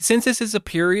 Since this is a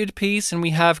period piece and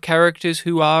we have characters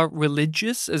who are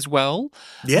religious as well,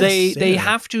 Yes, they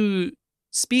have to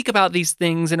speak about these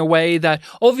things in a way that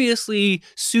obviously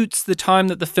suits the time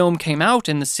that the film came out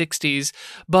in the 60s,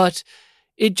 but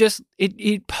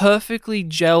it perfectly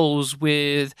gels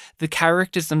with the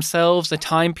characters themselves, the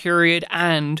time period,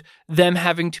 and them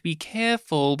having to be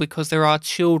careful because there are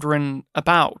children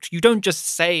about. You don't just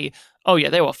say, oh yeah,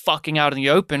 they were fucking out in the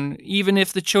open. Even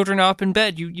if the children are up in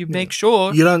bed, you make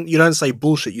sure. You don't say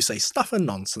bullshit. You say stuff and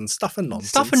nonsense. Stuff and nonsense.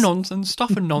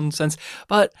 Stuff and nonsense.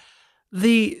 But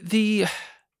the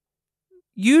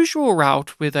usual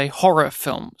route with a horror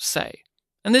film, say,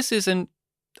 and this isn't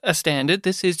a standard.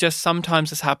 This is just sometimes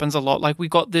this happens a lot. Like we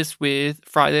got this with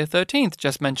Friday the 13th,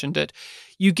 just mentioned it.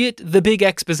 You get the big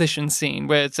exposition scene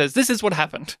where it says, this is what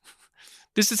happened.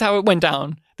 This is how it went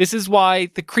down. This is why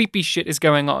the creepy shit is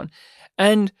going on.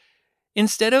 And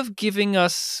instead of giving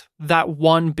us that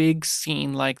one big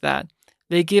scene like that,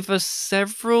 they give us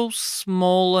several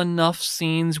small enough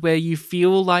scenes where you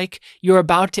feel like you're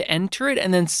about to enter it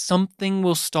and then something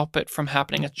will stop it from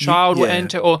happening. A child will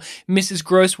enter, or Mrs.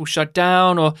 Gross will shut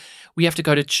down, or we have to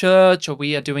go to church, or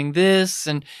we are doing this.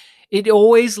 And it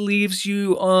always leaves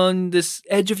you on this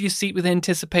edge of your seat with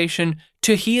anticipation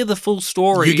to hear the full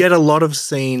story. You get a lot of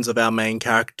scenes of our main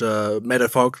character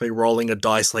metaphorically rolling a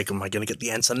dice like, am I going to get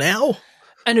the answer now?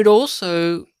 And it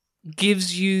also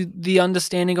gives you the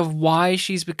understanding of why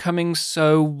she's becoming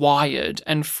so wired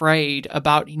and frayed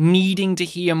about needing to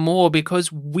hear more,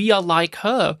 because we are like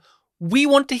her. We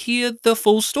want to hear the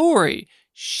full story.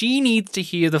 She needs to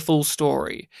hear the full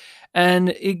story. And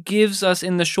it gives us,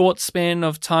 in the short span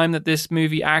of time that this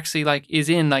movie actually is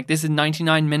in, this is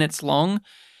 99 minutes long,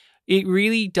 it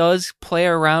really does play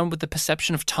around with the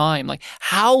perception of time. Like,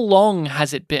 how long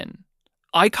has it been?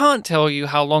 I can't tell you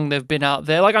how long they've been out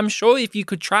there. I'm sure if you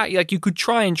could track, you could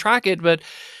try and track it, but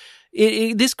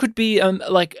this could be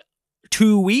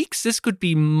 2 weeks. This could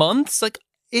be months. It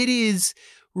is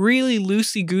really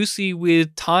loosey-goosey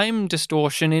with time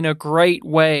distortion in a great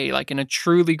way, in a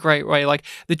truly great way.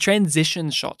 The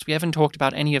transition shots, we haven't talked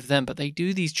about any of them, but they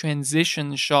do these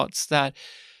transition shots that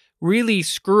really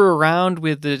screw around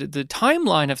with the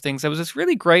timeline of things. There was this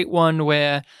really great one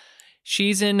where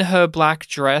she's in her black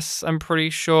dress, I'm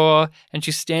pretty sure, and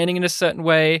she's standing in a certain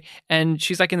way, and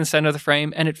she's in the center of the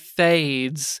frame, and it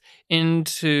fades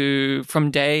into from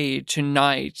day to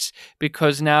night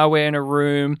because now we're in a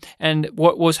room, and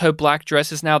what was her black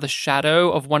dress is now the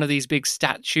shadow of one of these big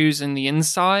statues in the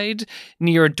inside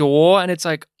near a door, and it's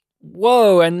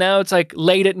whoa, and now it's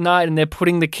late at night and they're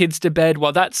putting the kids to bed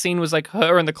while that scene was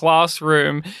her in the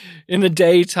classroom in the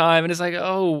daytime. And it's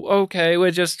oh, okay, we're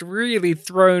just really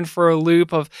thrown for a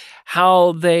loop of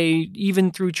how they,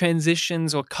 even through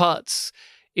transitions or cuts,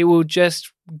 it will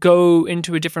just go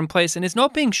into a different place. And it's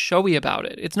not being showy about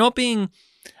it. It's not being,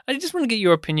 I just want to get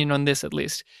your opinion on this at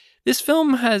least. This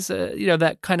film has,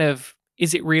 that kind of,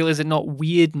 is it real, is it not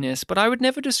weirdness, but I would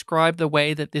never describe the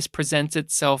way that this presents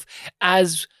itself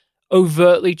as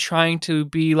overtly trying to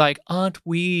be aren't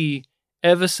we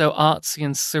ever so artsy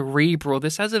and cerebral?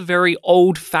 This has a very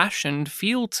old-fashioned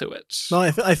feel to it. No,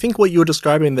 I think what you were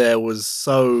describing there was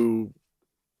so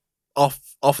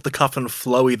off the cuff and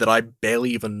flowy that I barely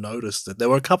even noticed it. There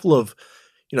were a couple of,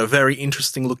 very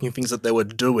interesting looking things that they were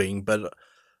doing, but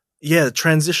yeah,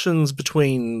 transitions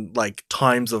between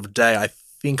times of day, I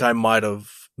think I might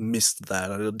have missed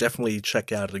that. I'll definitely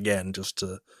check out it again just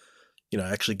to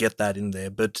actually get that in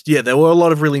there. But yeah, there were a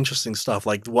lot of really interesting stuff.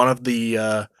 One of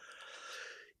the,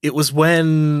 it was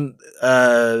when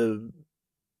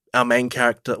our main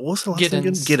character, what was the last name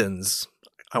again? Giddens.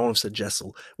 I almost said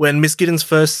Jessel. When Miss Giddens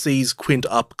first sees Quint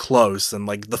up close, and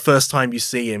the first time you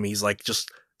see him, he's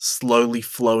just slowly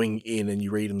flowing in, and you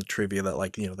read in the trivia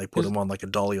that they put him on a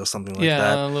dolly or something like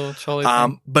that. Yeah, a little trolley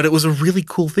thing. But it was a really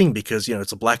cool thing because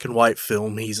it's a black and white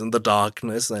film. He's in the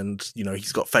darkness, and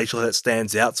he's got facial hair that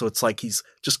stands out, so it's he's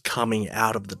just coming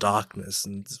out of the darkness,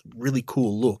 and it's a really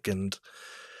cool look. And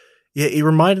yeah, it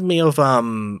reminded me of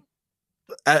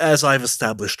as I've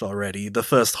established already, the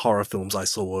first horror films I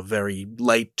saw were very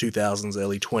late 2000s,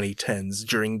 early 2010s,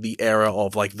 during the era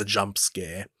of the jump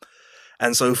scare.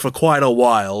 And so for quite a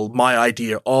while, my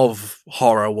idea of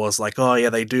horror was like, oh yeah,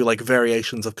 they do like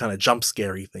variations of kind of jump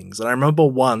scary things. And I remember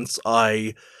once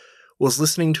I was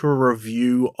listening to a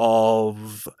review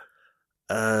of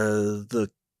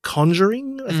The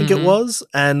Conjuring, I think it was,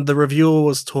 and the reviewer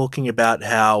was talking about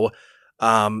how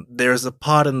there's a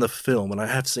part in the film, and I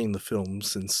have seen the film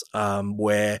since,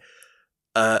 where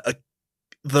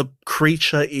the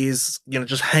creature is,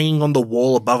 just hanging on the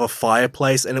wall above a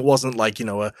fireplace, and it wasn't like,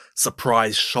 a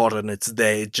surprise shot and it's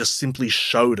there. It just simply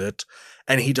showed it.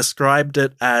 And he described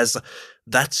it as,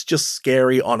 that's just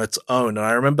scary on its own. And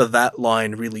I remember that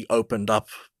line really opened up,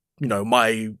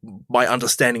 my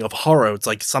understanding of horror. It's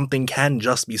like something can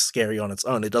just be scary on its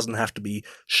own. It doesn't have to be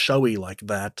showy like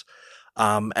that.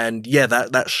 And yeah,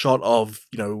 that shot of,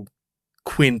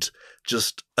 Quint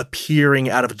just appearing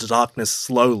out of the darkness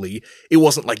slowly. It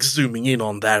wasn't like zooming in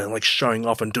on that and like showing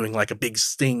off and doing like a big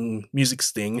music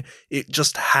sting. It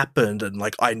just happened, and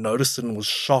like I noticed and was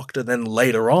shocked, and then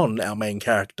later on our main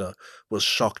character was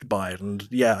shocked by it. And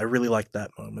yeah, I really liked that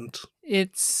moment.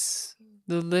 It's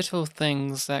the little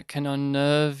things that can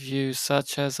unnerve you,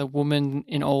 such as a woman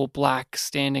in all black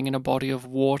standing in a body of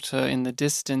water in the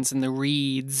distance in the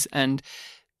reeds, and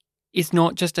it's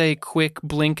not just a quick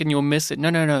blink and you'll miss it.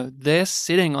 No. They're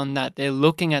sitting on that. They're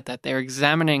looking at that. They're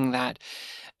examining that.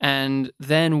 And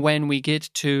then when we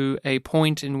get to a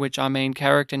point in which our main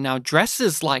character now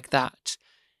dresses like that,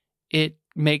 it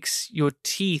makes your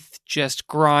teeth just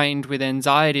grind with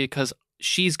anxiety because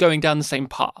she's going down the same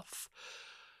path.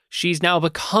 She's now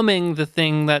becoming the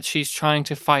thing that she's trying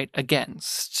to fight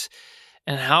against.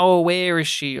 And how aware is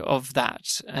she of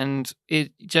that? And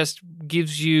it just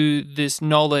gives you this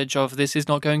knowledge of this is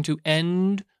not going to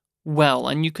end well.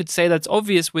 And you could say that's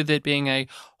obvious with it being a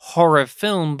horror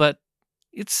film, but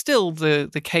it's still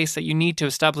the case that you need to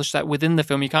establish that within the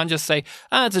film. You can't just say,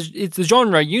 it's a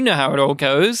genre, you know how it all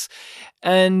goes.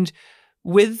 And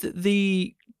with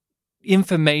the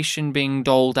information being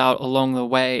doled out along the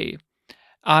way,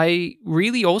 I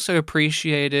really also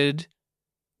appreciated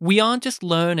we aren't just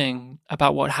learning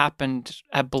about what happened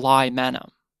at Bly Manor.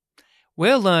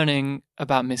 We're learning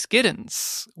about Miss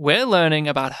Giddens. We're learning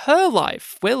about her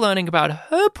life. We're learning about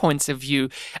her points of view.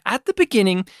 At the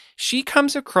beginning, she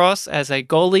comes across as a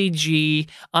golly gee,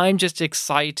 I'm just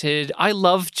excited. I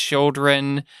love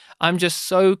children. I'm just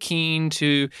so keen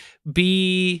to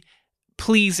be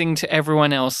pleasing to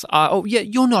everyone else.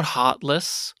 You're not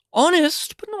heartless.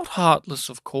 Honest, but not heartless,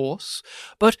 of course.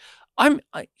 But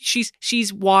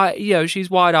she's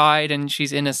wide-eyed and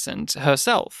she's innocent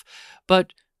herself.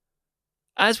 But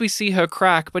as we see her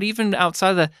crack, but even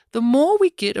outside of that, the more we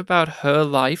get about her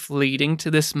life leading to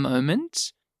this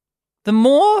moment, the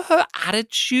more her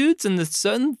attitudes and the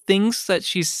certain things that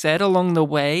she's said along the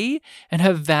way and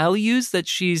her values that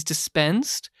she's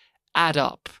dispensed add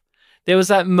up. There was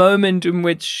that moment in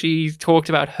which she talked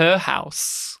about her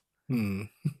house.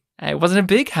 It wasn't a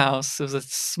big house. It was a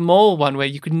small one where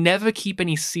you could never keep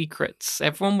any secrets.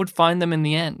 Everyone would find them in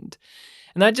the end.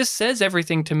 And that just says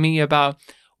everything to me about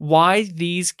why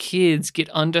these kids get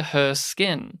under her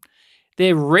skin.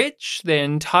 They're rich, they're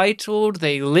entitled,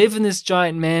 they live in this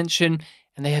giant mansion,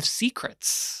 and they have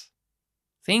secrets.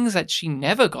 Things that she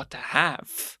never got to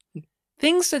have.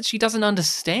 Things that she doesn't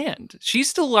understand.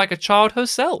 She's still like a child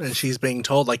herself. And she's being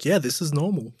told, like, yeah, this is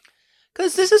normal.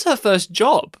 Because this is her first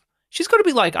job. She's got to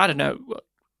be like, I don't know,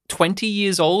 20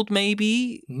 years old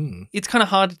maybe. It's kind of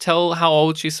hard to tell how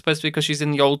old she's supposed to be because she's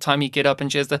in the old-timey get-up and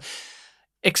she has the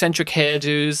eccentric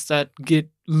hairdos that get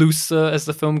looser as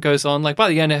the film goes on. Like by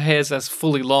the end, her hair's as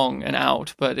fully long and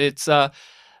out. But it's,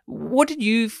 what did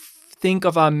you think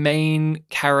of our main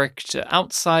character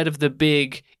outside of the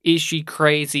big, is she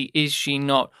crazy, is she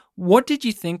not? What did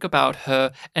you think about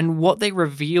her and what they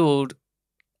revealed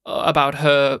about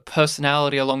her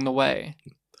personality along the way?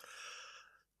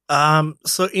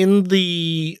 So in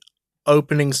the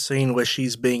opening scene where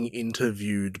she's being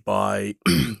interviewed by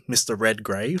Mr.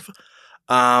 Redgrave,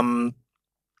 one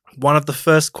of the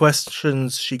first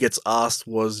questions she gets asked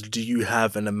was, do you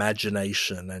have an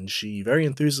imagination? And she very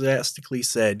enthusiastically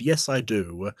said, yes, I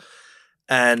do.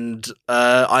 And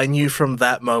I knew from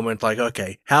that moment, like,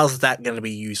 okay, how's that going to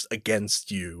be used against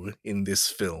you in this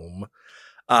film?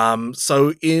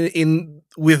 So in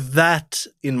with that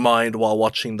in mind while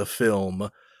watching the film,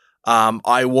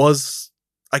 I was,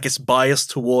 I guess, biased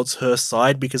towards her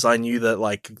side because I knew that,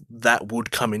 like, that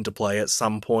would come into play at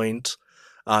some point.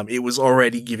 It was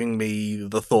already giving me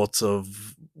the thoughts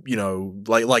of,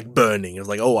 like burning. It was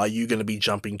like, oh, are you going to be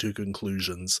jumping to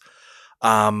conclusions?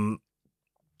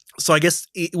 So I guess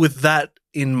with that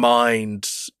in mind,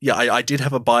 yeah, I did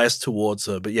have a bias towards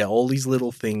her, but yeah, all these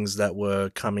little things that were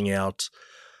coming out,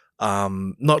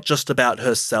 not just about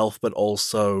herself, but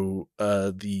also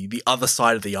the other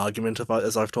side of the argument,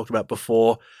 as I've talked about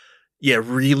before. Yeah,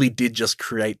 really did just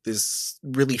create this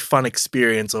really fun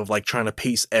experience of like trying to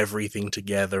piece everything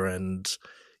together and,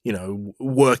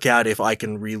 work out if I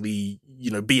can really,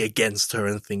 be against her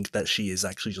and think that she is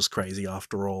actually just crazy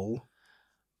after all.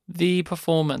 The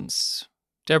performance,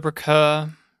 Deborah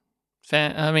Kerr.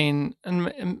 And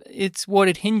it's what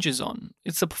it hinges on.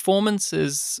 It's the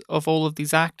performances of all of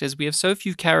these actors. We have so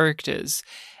few characters,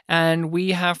 and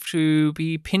we have to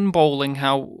be pinballing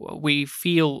how we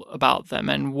feel about them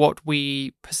and what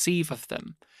we perceive of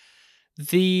them.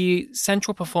 The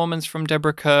central performance from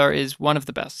Deborah Kerr is one of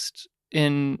the best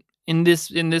in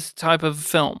this type of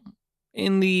film.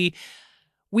 We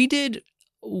did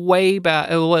way back,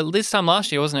 well, this time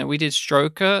last year, wasn't it? We did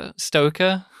Stoker.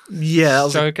 Yeah, that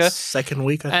was like Stoker. second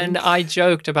week, I think. And I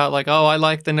joked about like, oh, I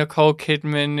like the Nicole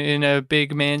Kidman in a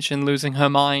big mansion losing her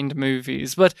mind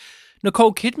movies. But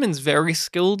Nicole Kidman's very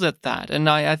skilled at that. And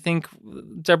I think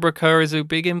Deborah Kerr is a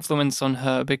big influence on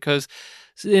her because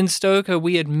in Stoker,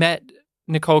 we had met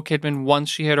Nicole Kidman once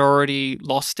she had already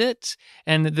lost it.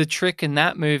 And the trick in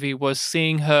that movie was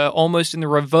seeing her almost in the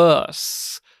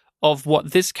reverse of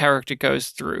what this character goes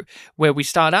through, where we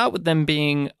start out with them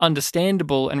being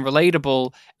understandable and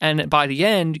relatable, and by the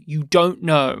end, you don't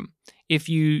know if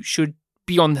you should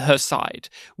be on her side.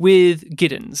 With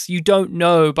Giddens, you don't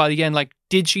know by the end, like,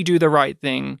 did she do the right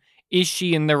thing? Is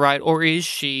she in the right, or is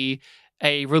she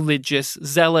a religious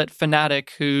zealot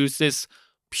fanatic who's this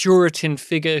Puritan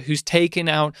figure who's taken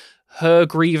out her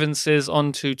grievances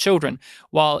onto children?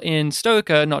 While in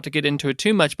Stoker, not to get into it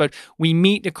too much, but we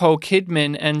meet Nicole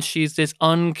Kidman and she's this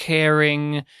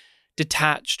uncaring,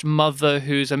 detached mother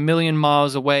who's a million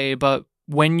miles away. But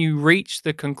when you reach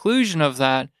the conclusion of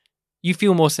that, you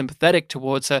feel more sympathetic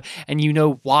towards her and you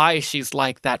know why she's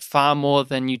like that far more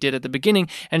than you did at the beginning.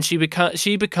 And she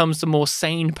becomes the more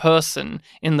sane person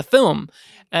in the film.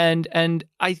 And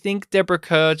I think Deborah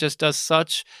Kerr just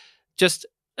does just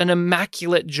an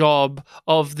immaculate job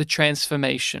of the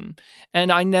transformation.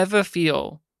 And I never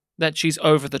feel that she's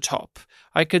over the top.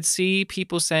 I could see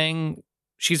people saying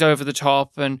she's over the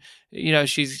top and,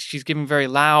 she's given very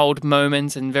loud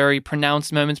moments and very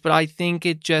pronounced moments, but I think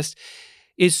it just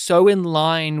is so in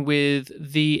line with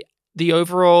the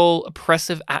overall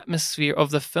oppressive atmosphere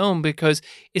of the film, because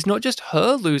it's not just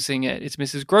her losing it, it's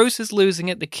Mrs. Gross is losing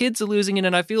it, the kids are losing it,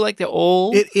 and I feel like they're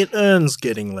all... It earns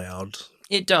getting loud.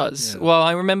 It does. Yeah. Well,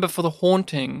 I remember for The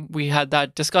Haunting, we had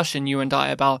that discussion, you and I,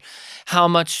 about how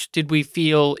much did we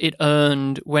feel it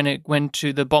earned when it went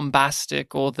to the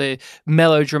bombastic or the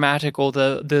melodramatic or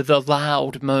the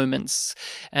loud moments.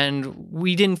 And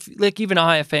we didn't, like, even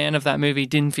I, a fan of that movie,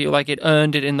 didn't feel like it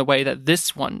earned it in the way that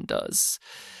this one does.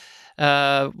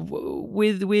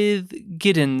 With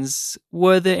Giddens,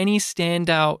 were there any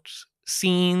standout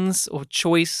scenes or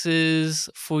choices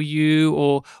for you,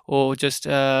 or just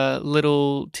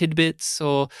little tidbits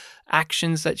or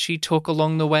actions that she took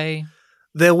along the way?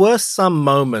 There were some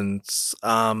moments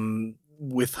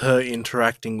with her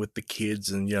interacting with the kids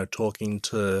and talking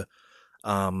to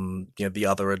the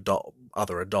other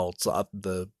adults,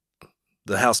 the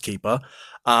housekeeper,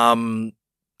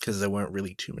 because there weren't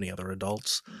really too many other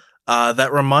adults.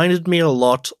 That reminded me a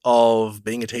lot of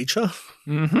being a teacher.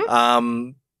 Mm-hmm.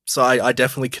 So I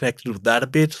definitely connected with that a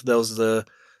bit. There was the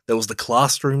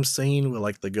classroom scene where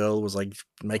like the girl was like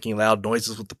making loud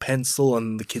noises with the pencil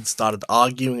and the kids started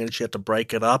arguing and she had to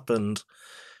break it up. And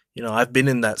I've been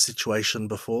in that situation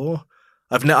before.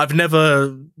 I've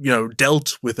never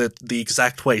dealt with it the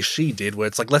exact way she did, where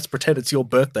it's like, let's pretend it's your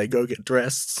birthday, go get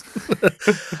dressed.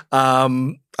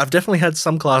 I've definitely had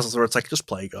some classes where it's like, just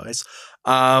play, guys.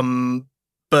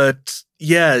 But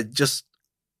yeah, just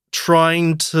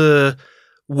trying to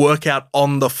work out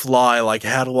on the fly, like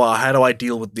how do I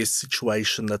deal with this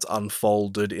situation that's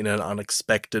unfolded in an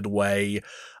unexpected way?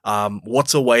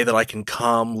 What's a way that I can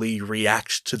calmly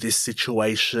react to this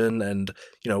situation? And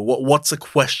what's a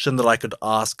question that I could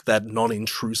ask that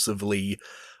non-intrusively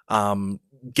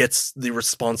gets the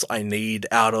response I need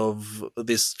out of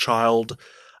this child?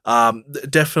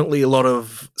 Definitely a lot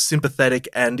of sympathetic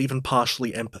and even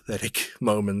partially empathetic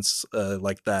moments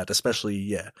like that,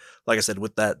 especially, like I said,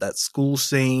 with that school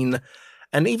scene,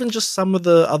 and even just some of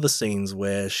the other scenes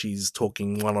where she's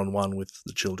talking one-on-one with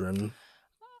the children.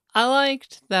 I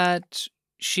liked that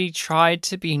she tried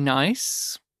to be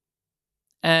nice,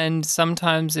 and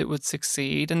sometimes it would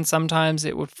succeed, and sometimes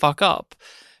it would fuck up.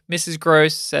 Mrs.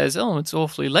 Gross says, "Oh, it's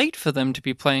awfully late for them to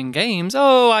be playing games."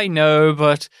 "Oh, I know,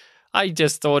 but I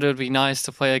just thought it would be nice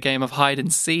to play a game of hide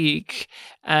and seek."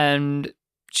 And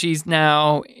she's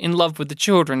now in love with the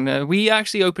children. We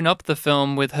actually open up the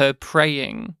film with her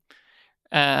praying,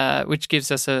 which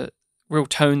gives us a real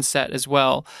tone set as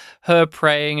well. Her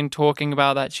praying and talking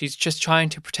about that she's just trying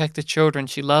to protect the children.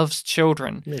 She loves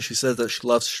children. Yeah, she said that she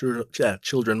loves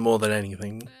children more than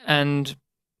anything. And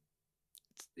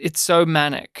it's so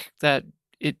manic that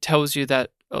it tells you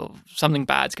that something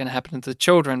bad's going to happen to the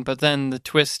children. But then the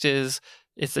twist is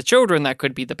it's the children that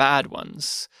could be the bad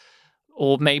ones.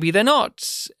 Or maybe they're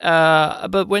not.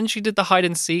 But when she did the hide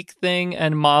and seek thing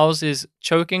and Miles is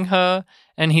choking her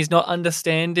and he's not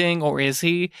understanding, or is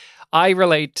he? I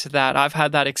relate to that. I've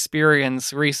had that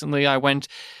experience recently. I went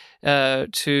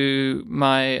to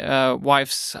my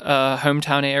wife's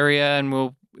hometown area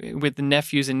and with the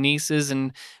nephews and nieces,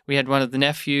 and we had one of the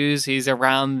nephews. He's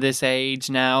around this age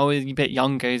now, a bit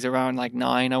younger. He's around like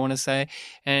 9, I want to say,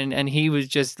 and he was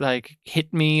just like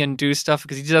hit me and do stuff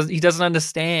because he doesn't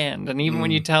understand, and even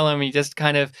when you tell him, he just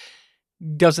kind of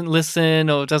doesn't listen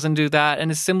or doesn't do that,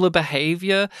 and it's similar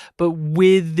behavior, but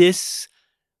with this.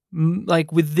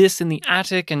 Like with this in the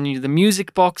attic, and the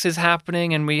music box is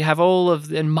happening, and we have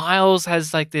and Miles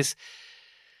has like this.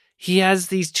 He has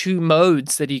these 2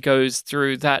 modes that he goes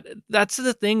through. That's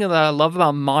the thing that I love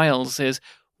about Miles is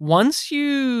once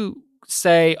you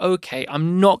say, okay,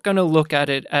 I'm not going to look at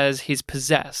it as he's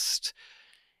possessed.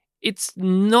 It's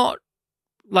not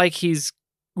like he's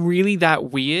really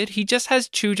that weird. He just has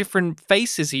 2 different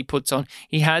faces he puts on.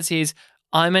 He has his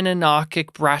I'm an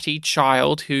anarchic, bratty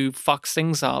child who fucks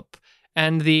things up,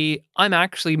 and I'm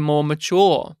actually more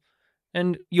mature.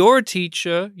 And you're a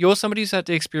teacher, you're somebody who's had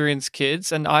to experience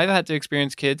kids, and I've had to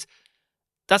experience kids.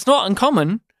 That's not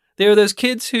uncommon. There are those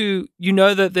kids who,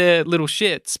 that they're little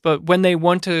shits, but when they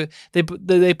want to,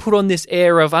 they put on this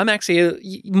air of, I'm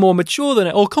actually more mature than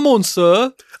it. Oh, come on,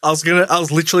 sir. I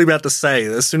was literally about to say,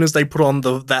 as soon as they put on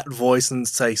that voice and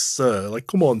say, sir, like,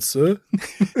 come on, sir.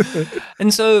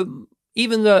 And so,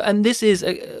 even though, and this is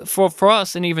for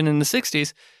us, and even in the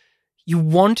 60s, you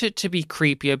want it to be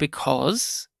creepier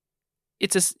because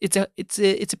it's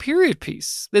a period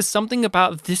piece. There's something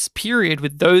about this period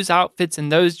with those outfits and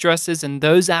those dresses and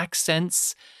those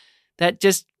accents that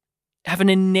just have an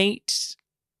innate,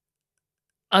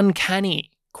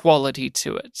 uncanny quality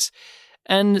to it.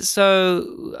 And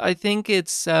so I think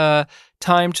it's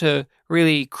time to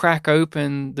really crack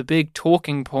open the big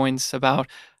talking points about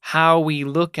how we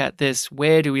look at this,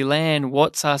 where do we land,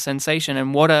 what's our sensation,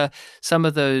 and what are some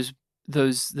of those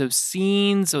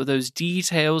scenes or those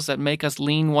details that make us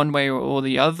lean one way or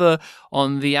the other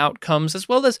on the outcomes, as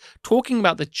well as talking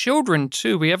about the children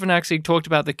too. We haven't actually talked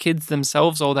about the kids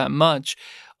themselves all that much.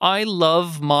 I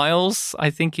love Miles. I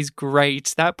think he's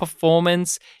great. That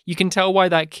performance, you can tell why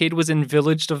that kid was in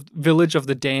Village of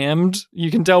the Damned.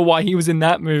 You can tell why he was in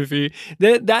that movie.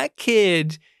 That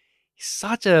kid, he's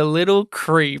such a little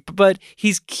creep, but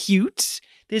he's cute.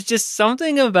 There's just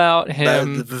something about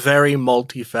him. Very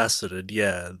multifaceted,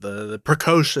 yeah. The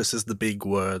precocious is the big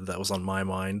word that was on my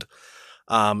mind.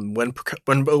 When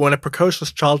a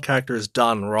precocious child character is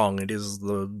done wrong, it is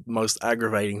the most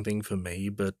aggravating thing for me.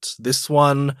 But this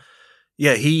one,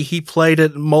 yeah, he played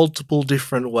it multiple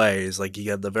different ways. Like, he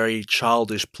had the very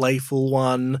childish, playful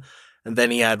one, and then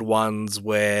he had ones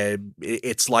where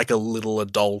it's like a little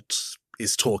adult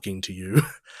is talking to you.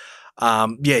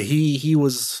 Yeah, he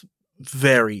was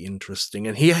very interesting,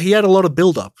 and he had a lot of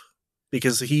build-up.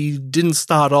 Because he didn't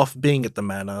start off being at the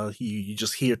manor. You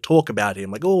just hear talk about him.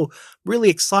 Like, oh, really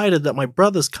excited that my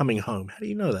brother's coming home. How do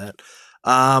you know that?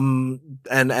 And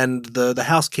the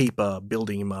housekeeper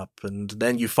building him up. And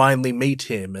then you finally meet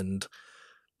him. And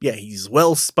yeah, he's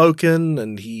well-spoken.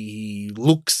 And he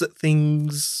looks at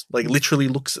things. Like, literally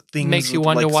looks at things. Makes you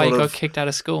wonder why he got kicked out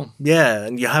of school. Yeah,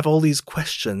 and you have all these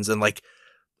questions. And like,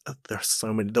 there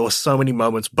were so many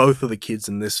moments, both of the kids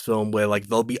in this film, where like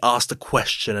they'll be asked a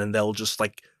question and they'll just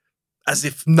like, as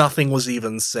if nothing was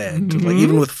even said. Mm-hmm. Like,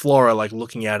 even with Flora, like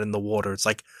looking out in the water, it's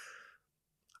like,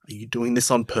 are you doing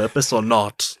this on purpose or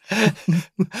not?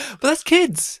 But that's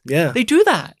kids. Yeah, they do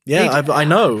that. Yeah, I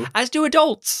know. As do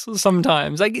adults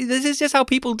sometimes. Like, this is just how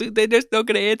people do. They're just not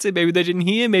going to answer. Maybe they didn't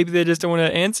hear. Maybe they just don't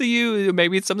want to answer you.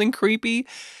 Maybe it's something creepy.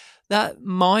 That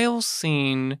Miles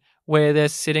scene where they're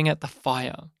sitting at the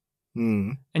fire.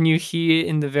 And you hear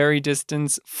in the very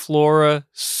distance Flora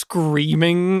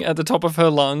screaming at the top of her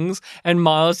lungs, and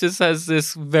Miles just has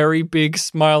this very big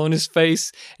smile on his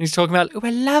face, and he's talking about, oh, I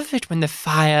love it when the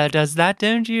fire does that,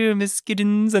 don't you, Miss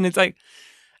Giddens? And it's like,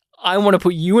 I want to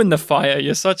put you in the fire.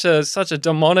 You're such a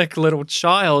demonic little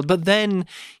child. But then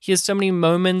he has so many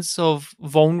moments of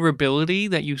vulnerability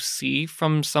that you see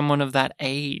from someone of that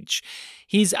age.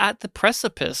 He's at the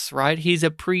precipice, right? He's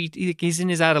in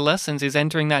his adolescence. He's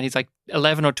entering that. He's like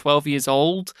 11 or 12 years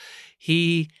old.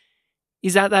 He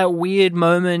is at that weird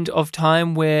moment of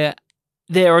time where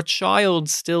they're a child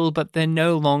still, but they're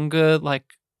no longer like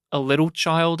a little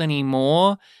child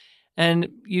anymore. And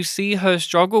you see her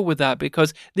struggle with that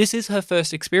because this is her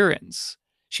first experience.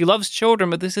 She loves children,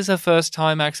 but this is her first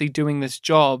time actually doing this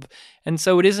job. And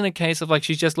so it isn't a case of like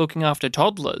she's just looking after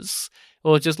toddlers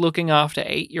or just looking after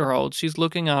 8-year-olds. She's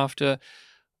looking after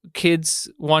kids,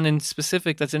 one in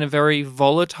specific, that's in a very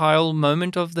volatile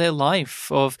moment of their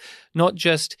life, of not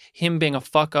just him being a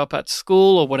fuck up at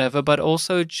school or whatever, but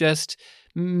also just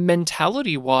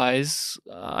mentality-wise.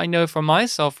 I know for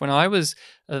myself, when I was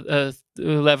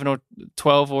 11 or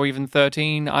 12 or even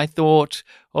 13, I thought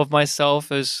of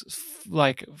myself as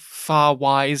like far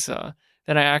wiser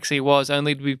than I actually was,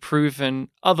 only to be proven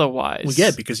otherwise. Well,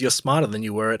 yeah, because you're smarter than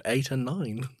you were at 8 and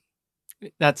 9.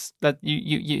 That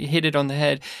you hit it on the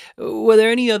head. Were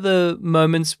there any other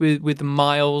moments with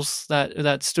Miles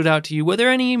that stood out to you? Were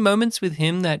there any moments with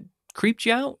him that creeped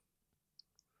you out?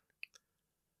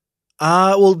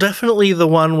 Well, definitely the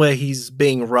one where he's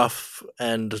being rough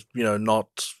and,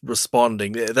 not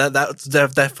responding. That's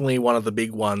definitely one of the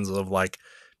big ones of like,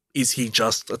 is he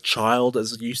just a child,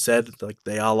 as you said, like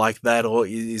they are like that, or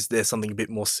is there something a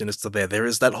bit more sinister there? There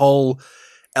is that whole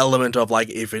element of like,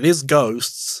 if it is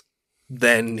ghosts,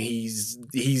 then he's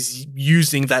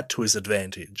using that to his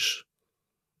advantage.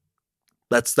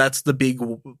 That's the big,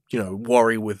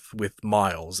 worry with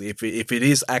Miles. If it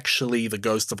is actually the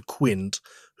ghost of Quint,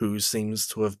 who seems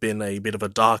to have been a bit of a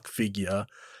dark figure,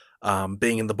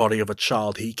 being in the body of a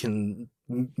child, he can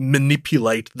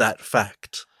manipulate that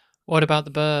fact. What about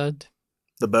the bird?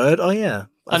 The bird? Oh, yeah.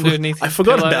 Underneath I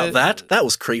forgot about that. That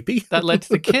was creepy. That led to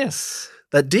the kiss.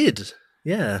 That did.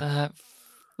 Yeah.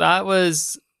 That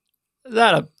was...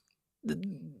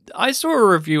 I saw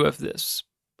a review of this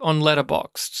on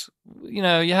Letterboxd. You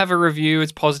have a review,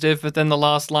 it's positive, but then the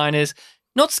last line is,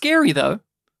 not scary, though.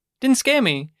 Didn't scare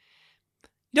me.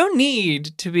 You don't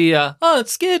need to be it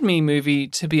scared me movie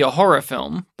to be a horror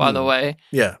film, by the way.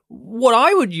 Yeah. What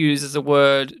I would use as a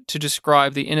word to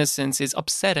describe the innocence is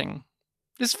upsetting.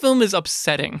 This film is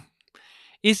upsetting.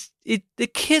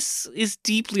 The kiss is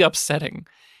deeply upsetting.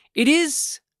 It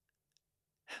is...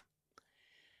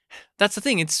 That's the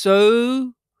thing. It's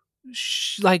so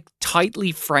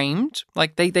tightly framed.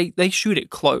 Like they shoot it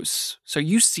close, so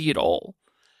you see it all.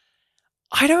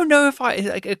 I don't know if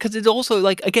because it's also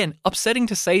again upsetting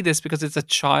to say this because it's a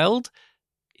child.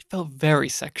 It felt very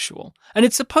sexual, and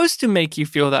it's supposed to make you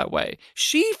feel that way.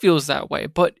 She feels that way,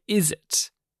 but is it?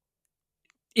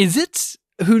 Is it?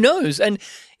 Who knows? And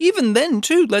even then,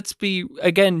 too, let's be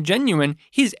again genuine.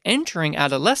 He's entering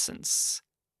adolescence.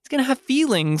 He's gonna have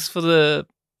feelings for the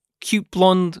cute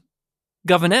blonde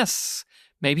governess.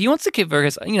 Maybe he wants to give her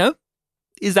his,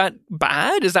 is that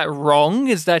bad? Is that wrong?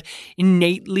 Is that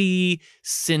innately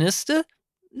sinister?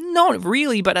 Not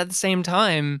really, but at the same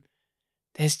time,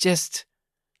 it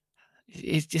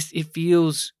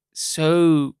feels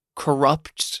so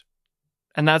corrupt.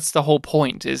 And that's the whole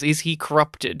point, is he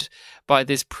corrupted by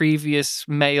this previous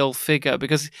male figure?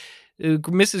 Because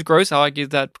Mrs. Gross argued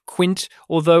that Quint,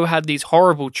 although had these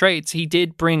horrible traits, he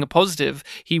did bring a positive.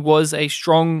 He was a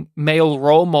strong male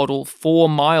role model for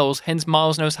Miles, hence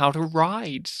Miles knows how to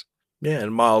ride. Yeah,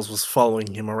 and Miles was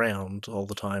following him around all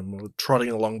the time, or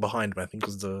trotting along behind him, I think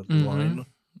was the line.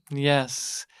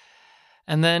 Yes.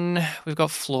 And then we've got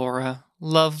Flora.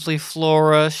 Lovely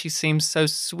Flora. She seems so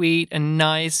sweet and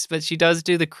nice, but she does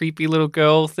do the creepy little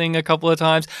girl thing a couple of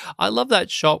times. I love that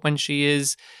shot when she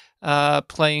is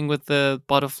playing with the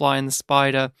butterfly and the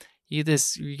spider. You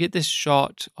get this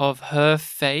shot of her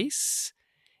face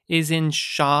is in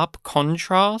sharp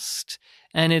contrast,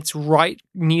 and it's right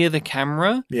near the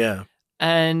camera. Yeah.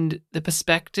 And the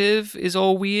perspective is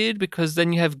all weird because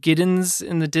then you have Giddens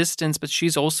in the distance, but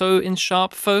she's also in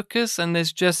sharp focus, and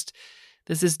there's this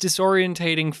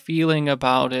disorientating feeling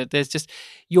about it. There's just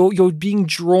you're being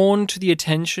drawn to the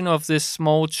attention of this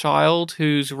small child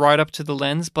who's right up to the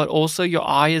lens, but also your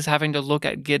eye is having to look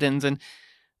at Giddens, and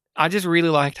I just really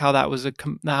liked how that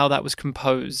was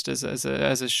composed as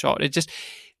a shot. It just,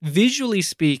 visually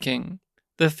speaking,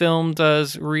 the film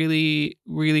does really,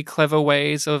 really clever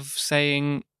ways of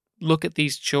saying, look at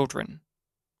these children.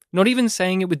 Not even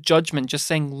saying it with judgment, just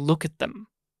saying, look at them.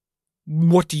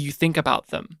 What do you think about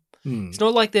them? It's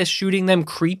not like they're shooting them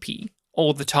creepy.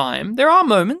 all the time. There are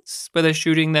moments where they're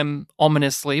shooting them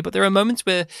ominously, but there are moments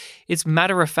where it's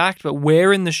matter of fact, but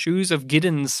we're in the shoes of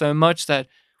Giddens so much that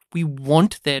we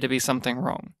want there to be something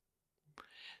wrong.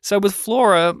 So with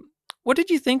Flora, what did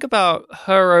you think about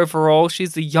her overall?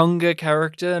 She's the younger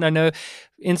character, and I know,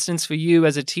 instance for you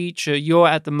as a teacher, you're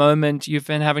at the moment, you've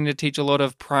been having to teach a lot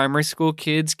of primary school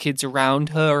kids around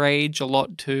her age a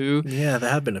lot too. Yeah,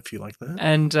 there have been a few like that.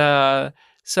 And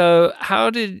so how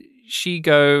did she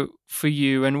go for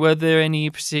you, and were there any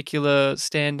particular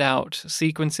standout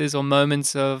sequences or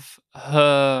moments of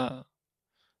her?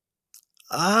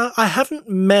 I haven't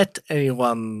met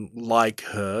anyone like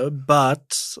her,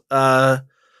 but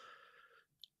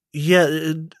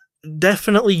yeah,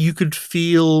 definitely you could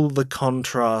feel the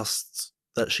contrast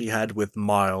that she had with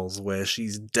Miles, where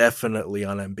she's definitely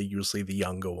unambiguously the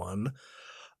younger one.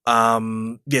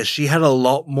 Yeah, she had a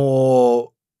lot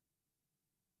more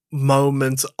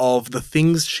moments of the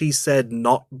things she said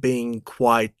not being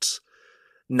quite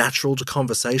natural to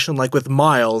conversation. Like with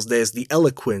Miles, there's the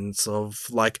eloquence of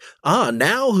like,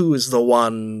 now who is the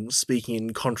one speaking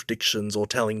in contradictions or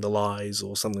telling the lies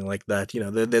or something like that. You know,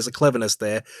 there's a cleverness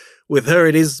there. With her,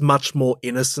 it is much more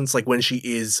innocence. Like when she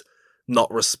is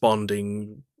not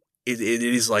responding, it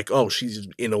is like, oh, she's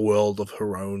in a world of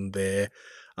her own there.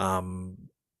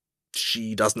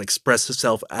 She doesn't express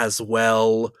herself as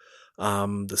well.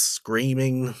 The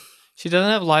screaming. She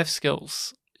doesn't have life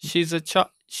skills. She's a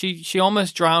She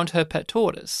almost drowned her pet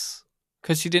tortoise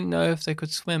because she didn't know if they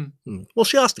could swim. Well,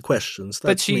 she asked the questions.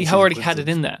 But she already had it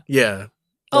in there. Yeah.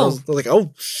 I was like,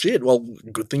 oh shit! Well,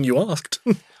 good thing you asked.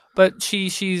 But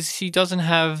she doesn't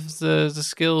have the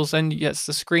skills, and yes,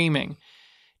 the screaming.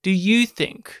 Do you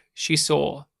think she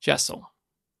saw Jessel?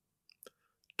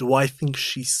 Do I think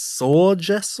she saw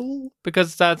Jessel?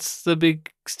 Because that's the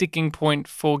big sticking point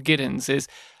for Giddens is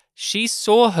she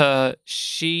saw her.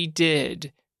 She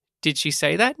did. Did she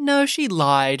say that? No, she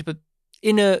lied. But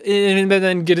but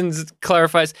then Giddens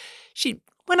clarifies,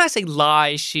 when I say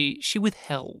lie, she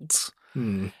withheld.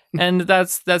 And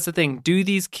that's the thing. Do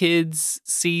these kids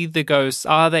see the ghosts?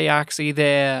 Are they actually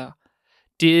there?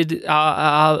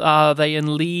 Are they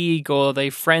in league, or are they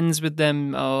friends with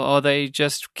them, or are they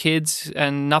just kids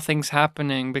and nothing's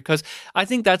happening? Because I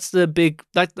think that's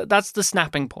that's the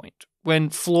snapping point when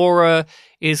Flora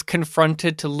is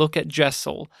confronted to look at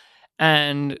Jessel.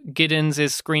 And Giddens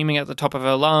is screaming at the top of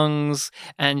her lungs,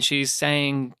 and she's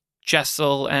saying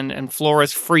Jessel, and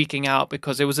Flora's freaking out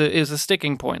because it was a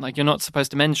sticking point. Like, you're not supposed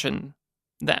to mention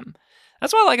them.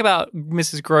 That's what I like about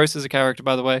Mrs. Gross as a character,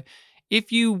 by the way.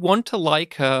 If you want to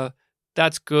like her,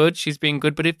 that's good. She's being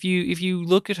good. But if you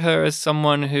look at her as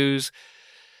someone who's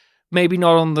maybe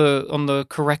not on the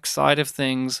correct side of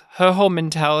things, her whole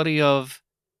mentality of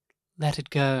let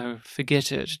it go,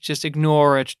 forget it, just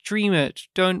ignore it, dream it,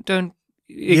 don't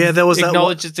there was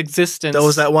acknowledge its existence. There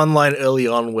was that one line early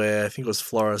on where I think it was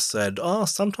Flora said, "Oh,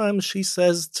 sometimes she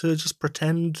says to just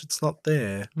pretend it's not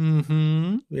there."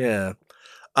 Mm-hmm. Yeah.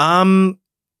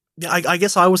 I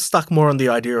guess I was stuck more on the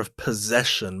idea of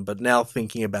possession, but now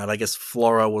thinking about it, I guess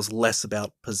Flora was less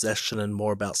about possession and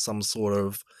more about some sort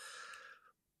of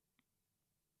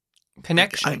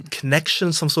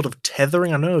connection, some sort of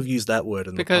tethering. I know I've used that word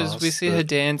in the past. Because we see her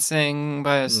dancing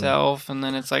by herself, and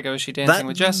then it's like, oh, is she dancing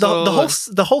with Jessel?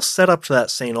 The whole setup to that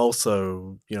scene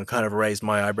also, kind of raised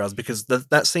my eyebrows, because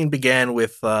that scene began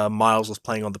with Miles was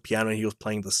playing on the piano and he was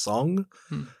playing the song,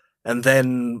 and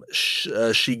then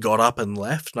she got up and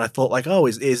left, and I thought, like, oh,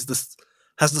 has the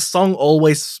song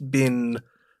always been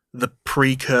the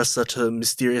precursor to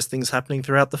mysterious things happening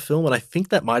throughout the film? And I think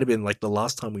that might have been like the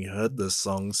last time we heard this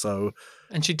song. So,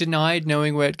 and she denied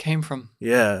knowing where it came from.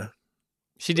 Yeah,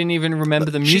 she didn't even remember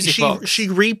the music box. She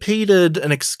repeated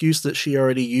an excuse that she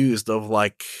already used of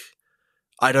like,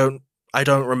 I don't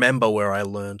remember where I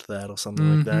learned that or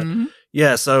something like that.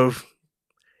 Yeah, so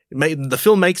the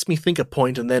film makes me think a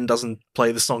point and then doesn't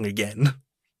play the song again.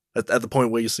 At the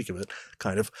point where you're sick of it,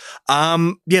 kind of.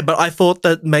 Yeah, but I thought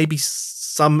that maybe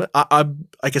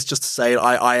I guess just to say it,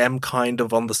 I am kind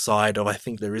of on the side of I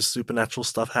think there is supernatural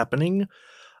stuff happening.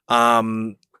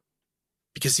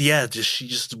 Because, yeah, she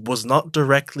just was not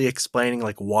directly explaining,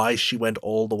 like, why she went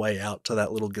all the way out to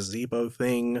that little gazebo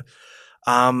thing.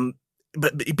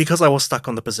 But because I was stuck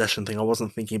on the possession thing, I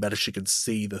wasn't thinking about if she could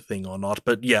see the thing or not.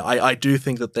 But, yeah, I do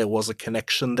think that there was a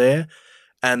connection there.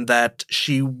 And that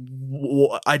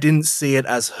I didn't see it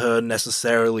as her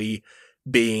necessarily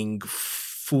being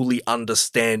fully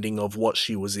understanding of what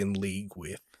she was in league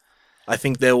with. I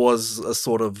think there was a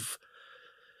sort of,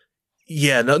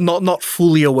 not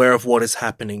fully aware of what is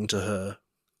happening to her.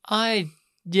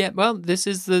 Well, this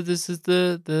is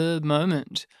the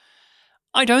moment.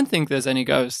 I don't think there's any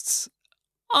ghosts.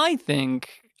 I think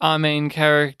our main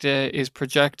character is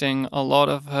projecting a lot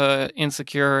of her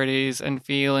insecurities and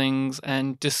feelings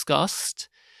and disgust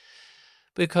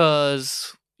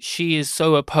because she is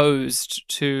so opposed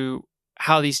to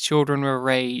how these children were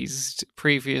raised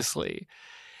previously.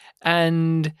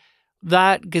 And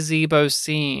that gazebo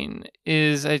scene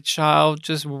is a child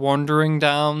just wandering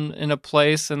down in a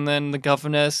place, and then the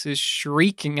governess is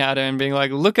shrieking at her and being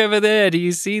like, look over there, do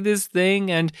you see this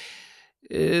thing? And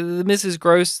Mrs.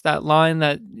 Gross, that line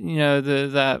that,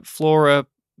 that Flora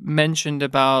mentioned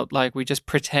about, like, we just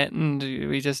pretend,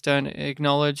 we just don't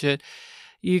acknowledge it.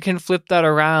 You can flip that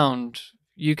around.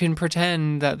 You can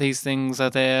pretend that these things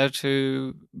are there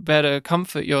to better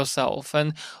comfort yourself.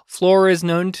 And Flora is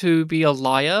known to be a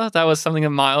liar. That was something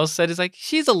that Miles said. It's like,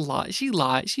 she's a lie. She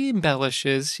lies. She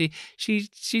embellishes.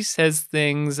 She says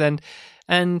things. And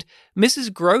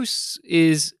Mrs. Gross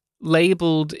is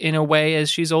labeled in a way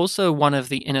as she's also one of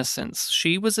the innocents.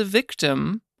 She was a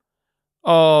victim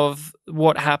of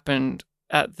what happened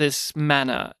at this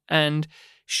manor, and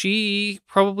she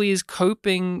probably is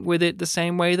coping with it the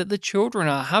same way that the children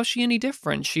are. How's she any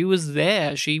different? She was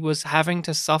there. She was having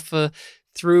to suffer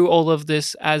through all of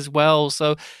this as well.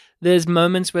 So there's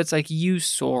moments where it's like, you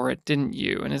saw it, didn't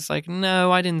you? And it's like,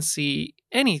 no, I didn't see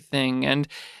anything. And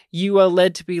you are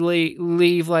led to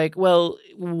believe like, well,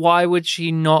 why would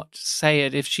she not say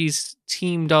it if she's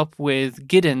teamed up with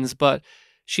Giddens? But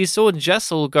she saw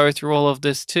Jessel go through all of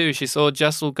this too. She saw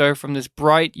Jessel go from this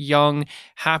bright, young,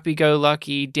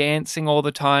 happy-go-lucky, dancing all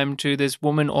the time to this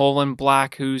woman all in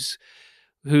black who's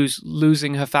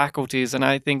losing her faculties. And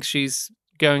I think she's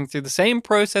going through the same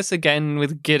process again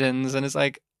with Giddens. And it's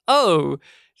like, oh,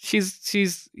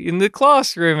 she's in the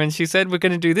classroom and she said we're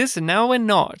going to do this and now we're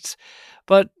not.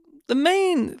 But the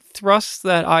main thrust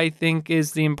that I think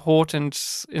is the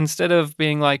importance, instead of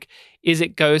being like, is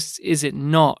it ghosts, is it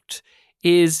not,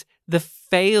 is the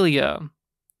failure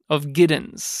of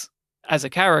Giddens as a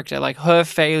character, like her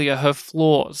failure, her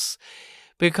flaws,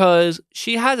 because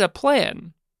she has a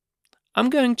plan. I'm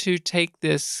going to take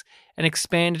this and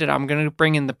expand it. I'm going to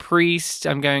bring in the priest.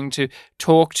 I'm going to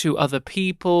talk to other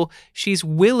people. She's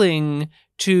willing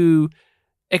to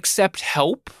accept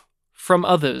help from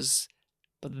others.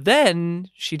 But then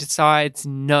she decides,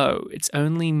 no, it's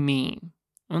only me.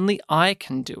 Only I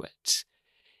can do it.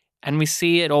 And we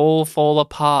see it all fall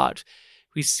apart.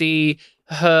 We see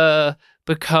her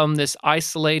become this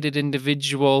isolated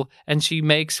individual, and she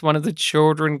makes one of the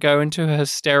children go into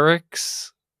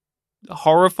hysterics,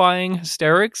 horrifying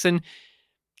hysterics, and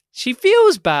she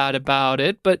feels bad about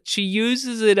it, but she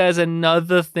uses it as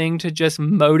another thing to just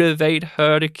motivate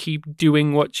her to keep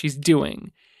doing what she's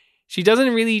doing. She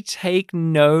doesn't really take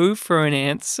no for an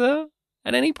answer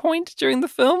at any point during the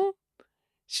film.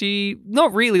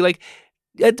 Not really, like,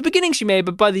 at the beginning she may,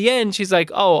 but by the end she's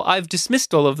like, oh, I've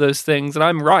dismissed all of those things and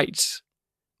I'm right.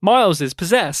 Miles is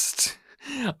possessed.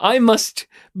 I must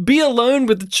be alone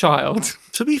with the child.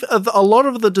 To be fair, a lot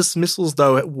of the dismissals,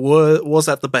 though, was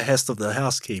at the behest of the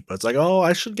housekeeper. It's like, oh,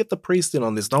 I should get the priest in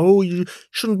on this. No, you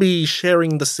shouldn't be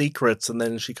sharing the secrets. And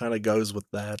then she kind of goes with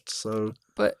that. So,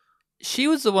 but she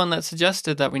was the one that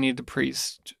suggested that we need the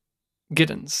priest,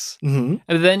 Giddens. Mm-hmm.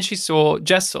 And then she saw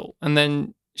Jessel, and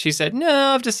then she said,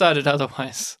 no, I've decided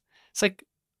otherwise. It's like,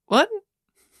 what?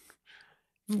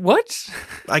 What?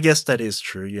 I guess that is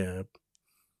true, yeah.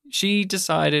 She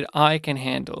decided, I can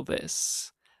handle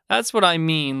this. That's what I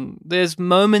mean. There's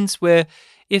moments where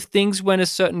if things went a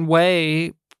certain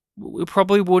way, we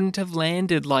probably wouldn't have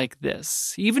landed like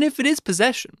this, even if it is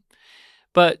possession.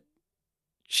 But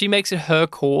she makes it her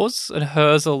cause and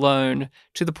hers alone,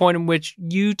 to the point in which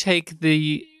you take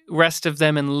the rest of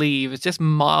them and leave. It's just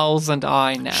Miles and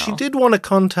I now. She did want to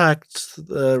contact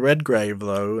Redgrave,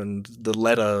 though, and the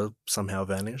letter somehow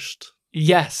vanished.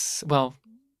 Yes, well,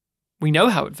 we know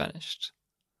how it vanished.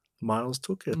 Miles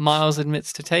took it. Miles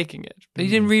admits to taking it. But he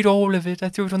didn't read all of it. I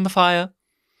threw it on the fire.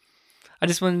 I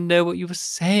just wanted to know what you were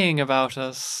saying about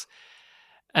us.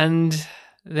 And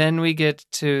then we get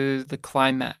to the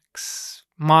climax.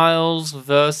 Miles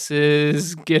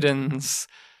versus Giddens.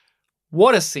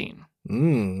 What a scene.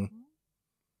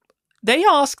 They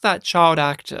ask that child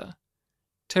actor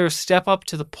to step up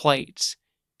to the plate,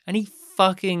 and he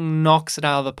fucking knocks it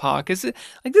out of the park. This is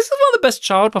one of the best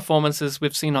child performances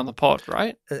we've seen on the pod,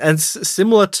 right? And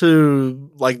similar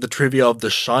to like the trivia of The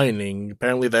Shining,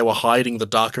 apparently they were hiding the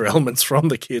darker elements from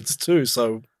the kids too.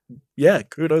 So yeah,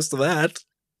 kudos to that.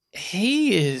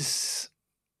 He is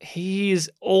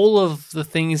all of the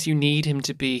things you need him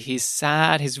to be. He's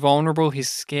sad, he's vulnerable, he's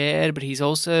scared, but he's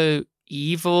also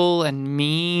evil and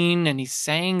mean, and he's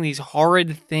saying these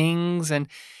horrid things, and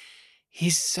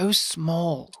he's so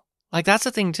small. Like, that's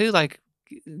the thing too. Like,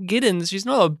 Giddens, she's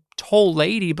not a tall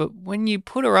lady, but when you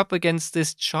put her up against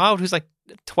this child who's like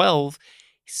 12,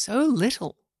 he's so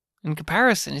little in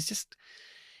comparison. It's just,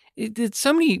 there's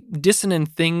so many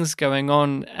dissonant things going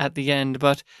on at the end.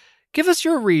 But give us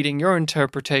your reading, your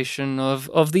interpretation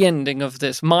of the ending of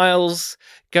this. Miles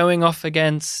going off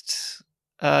against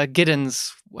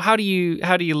Giddens. How do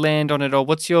you land on it, or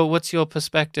what's your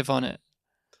perspective on it?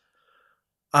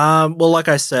 Well, like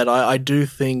I said, I do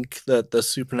think that the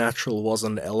supernatural was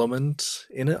an element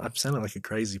in it. I'm sounding like a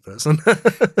crazy person.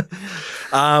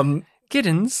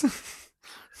 Giddens.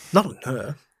 Not on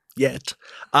her yet.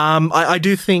 I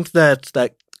do think that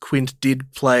Quint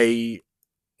did play.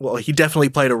 Well, he definitely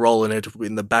played a role in it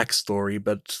in the backstory,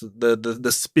 but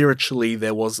the spiritually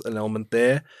there was an element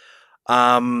there.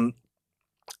 And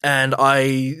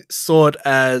I saw it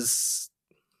as.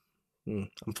 I'm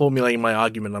formulating my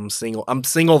argument. I'm seeing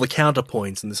all the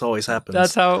counterpoints, and this always happens.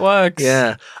 That's how it works.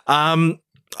 Yeah.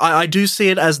 I do see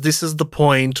it as this is the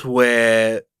point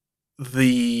where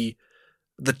the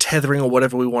tethering, or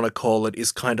whatever we want to call it,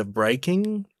 is kind of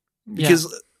breaking.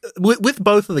 Because with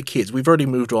both of the kids, we've already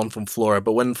moved on from Flora,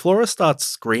 but when Flora starts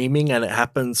screaming and it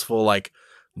happens for like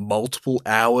multiple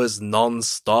hours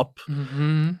non-stop,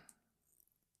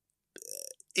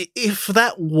 if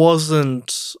that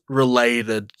wasn't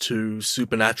related to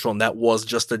supernatural and that was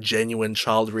just a genuine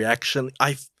child reaction,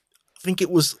 I think it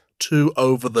was too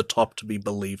over the top to be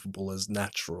believable as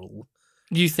natural.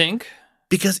 You think?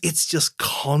 Because it's just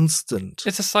constant.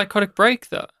 It's a psychotic break,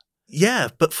 though. Yeah,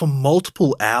 but for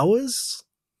multiple hours?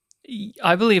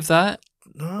 I believe that.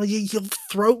 No, your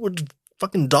throat would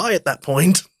fucking die at that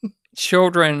point.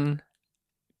 Children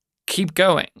keep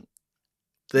going.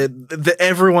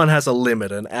 Everyone has a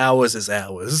limit, and hours is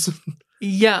hours.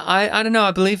 Yeah, I don't know.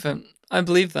 I believe him. I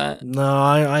believe that. No,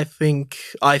 I think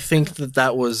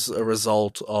that was a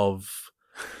result of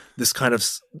this kind of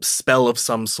spell of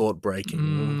some sort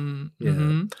breaking.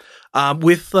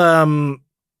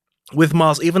 With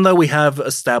Miles, even though we have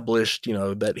established,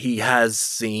 that he has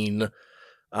seen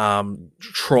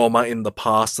trauma in the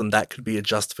past, and that could be a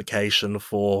justification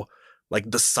for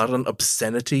like the sudden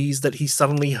obscenities that he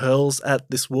suddenly hurls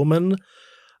at this woman,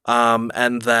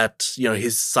 and that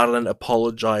his sudden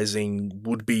apologizing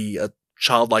would be a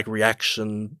childlike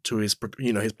reaction to his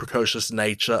precocious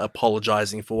nature,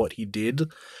 apologizing for what he did.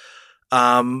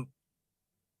 The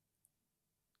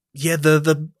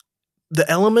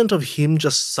element of him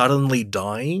just suddenly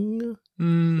dying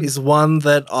is one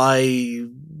that I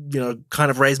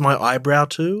kind of raise my eyebrow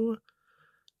to,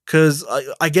 because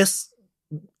I guess.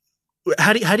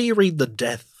 How do you read the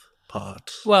death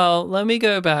part? Well, let me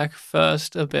go back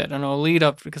first a bit, and I'll lead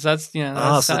up, because that's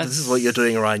so this is what you're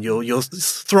doing, Ryan. You're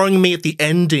throwing me at the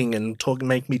ending and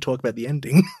make me talk about the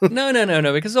ending.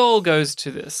 No, because it all goes to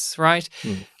this, right?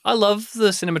 I love the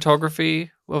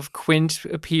cinematography of Quint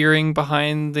appearing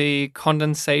behind the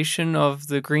condensation of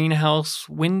the greenhouse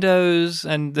windows,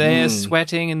 and they're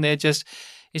sweating, and it's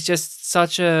just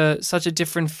such a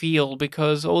different feel,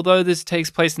 because although this takes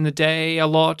place in the day a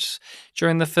lot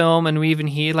during the film, and we even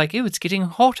hear like, ew, it's getting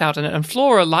hot out, and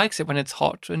Flora likes it when it's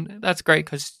hot, and that's great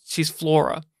because she's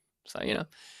Flora, so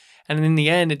and in the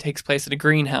end it takes place at a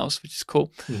greenhouse, which is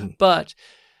cool. But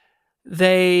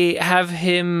they have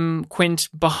him, Quint,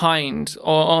 behind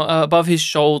or above his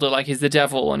shoulder, like he's the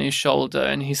devil on his shoulder,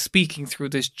 and he's speaking through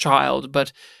this child,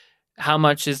 but how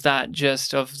much is that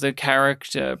just of the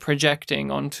character projecting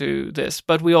onto this?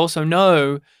 But we also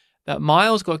know that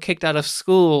Miles got kicked out of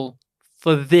school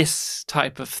for this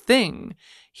type of thing.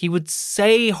 He would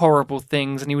say horrible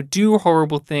things, and he would do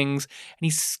horrible things, and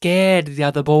he scared the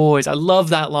other boys. I love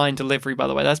that line delivery, by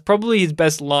the way. That's probably his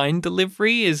best line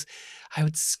delivery, is, I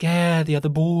would scare the other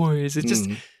boys. It's just,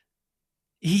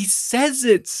 he says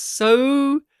it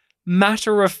so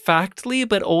matter-of-factly,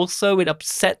 but also it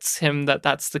upsets him that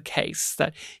that's the case,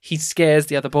 that he scares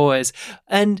the other boys.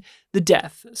 And the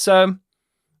death. So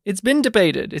it's been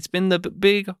debated. It's been the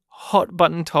big hot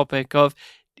button topic of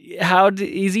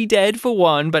is he dead for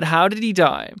one, but how did he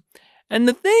die? And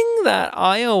the thing that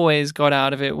I always got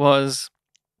out of it was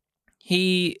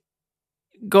he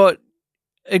got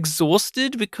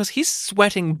exhausted because he's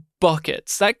sweating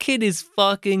buckets. That kid is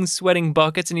fucking sweating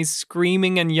buckets, and he's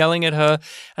screaming and yelling at her.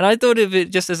 And I thought of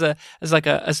it just as a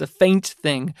faint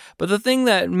thing. But the thing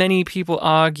that many people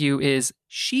argue is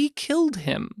she killed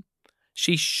him.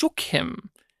 She shook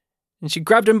him, and she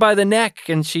grabbed him by the neck,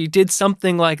 and she did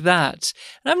something like that.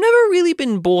 And I've never really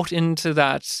been bought into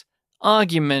that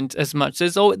argument as much.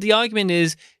 The argument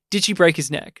is, did she break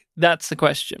his neck? That's the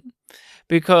question.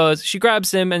 because she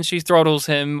grabs him and she throttles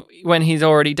him when he's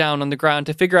already down on the ground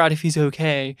to figure out if he's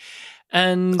okay.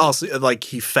 And so, like,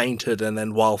 he fainted and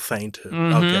then while fainted.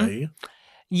 Mhm. Okay.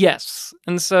 yes.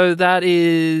 And so that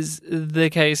is the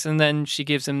case. And then she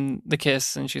gives him the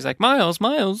kiss and she's like, Miles,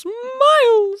 Miles,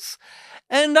 Miles.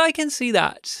 And I can see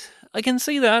that.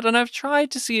 And I've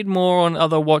tried to see it more on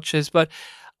other watches, but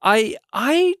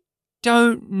I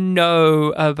don't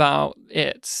know about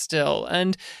it still.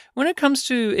 And when it comes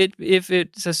to it, if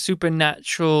it's a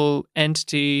supernatural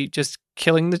entity just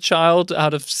killing the child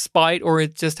out of spite, or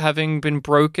it just having been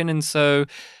broken and so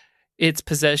its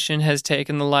possession has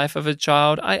taken the life of a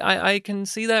child, I can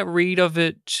see that read of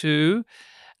it too.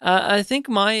 I think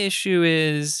my issue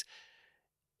is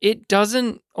it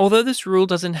doesn't, although this film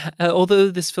doesn't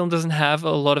have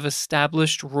a lot of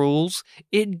established rules,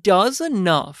 it does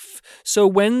enough. So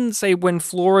when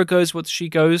Flora goes what she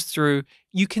goes through,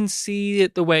 you can see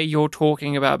it the way you're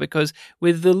talking about, because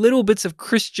with the little bits of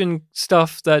Christian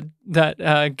stuff that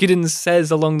Giddens says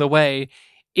along the way,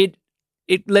 it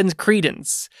lends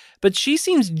credence. But she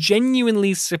seems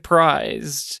genuinely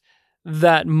surprised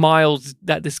that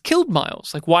this killed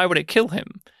Miles. Like, why would it kill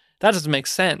him? That doesn't make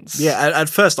sense. Yeah, at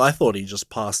first I thought he just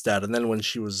passed out, and then when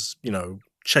she was,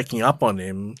 checking up on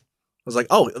him, I was like,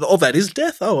 oh, that is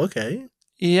death? Oh, okay.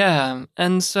 Yeah,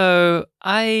 and so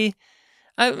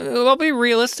I'll be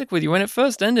realistic with you. When it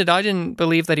first ended, I didn't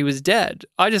believe that he was dead.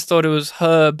 I just thought it was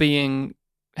her being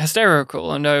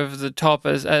hysterical and over the top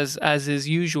as is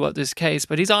usual at this case.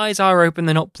 But his eyes are open,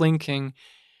 they're not blinking.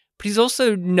 But he's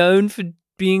also known for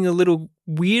being a little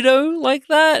weirdo like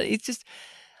that. It's just...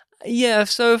 yeah,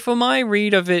 so for my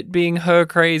read of it being her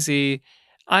crazy,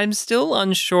 I'm still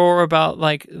unsure about,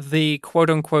 like, the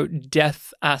quote-unquote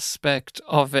death aspect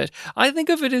of it. I think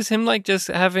of it as him, like, just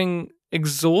having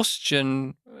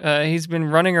exhaustion. He's been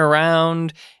running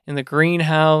around in the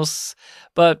greenhouse,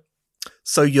 but...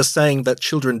 So you're saying that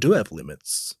children do have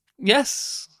limits?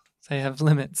 yes, they have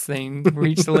limits. They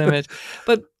reach the limit.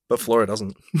 But Flora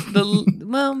doesn't.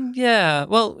 Yeah.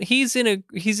 Well, he's in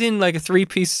like a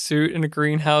 3-piece suit in a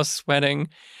greenhouse sweating.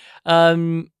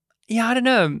 Yeah, I don't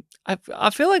know. I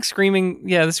feel like screaming.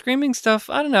 Yeah, the screaming stuff.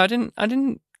 I don't know. I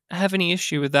didn't have any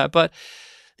issue with that. But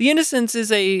The Innocents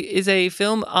is a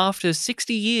film after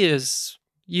 60 years.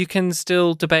 You can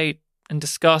still debate and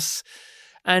discuss,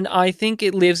 and I think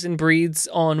it lives and breathes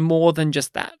on more than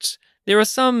just that. There are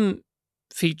some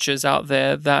features out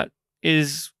there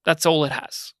that's all it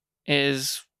has.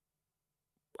 Is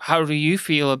how do you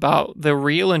feel about the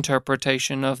real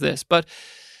interpretation of this? But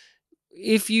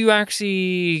if you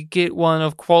actually get one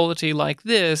of quality like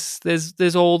this,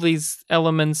 there's all these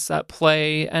elements at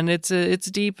play, and it's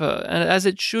deeper, and as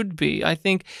it should be. I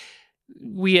think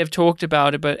we have talked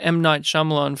about it, but M. Night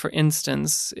Shyamalan, for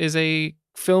instance, is a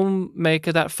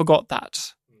filmmaker that forgot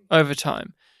that over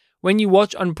time. When you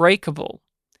watch Unbreakable,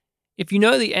 if you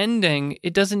know the ending,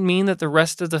 it doesn't mean that the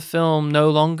rest of the film no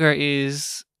longer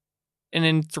is an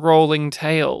enthralling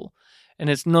tale and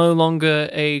it's no longer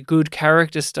a good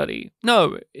character study.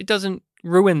 No, it doesn't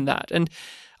ruin that. And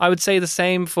I would say the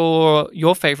same for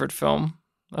your favorite film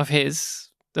of his,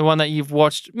 the one that you've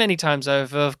watched many times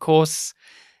over, of course.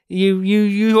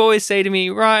 You always say to me,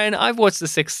 Ryan, I've watched The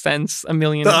Sixth Sense a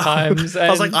million times. I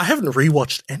was like, I haven't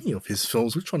rewatched any of his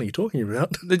films. Which one are you talking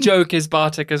about? The joke is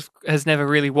Bartek has never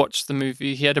really watched the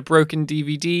movie. He had a broken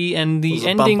DVD, and the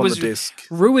ending was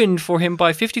ruined for him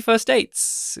by 50 First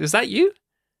Dates. Is that you?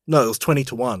 No, it was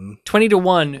 20-1.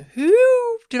 20-1.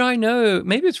 Who did I know?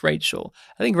 Maybe it's Rachel.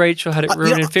 I think Rachel had it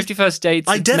ruined in 50 First Dates.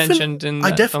 Mentioned in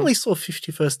that I definitely saw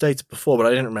 50 First Dates before, but I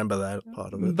didn't remember that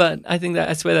part of it. But I think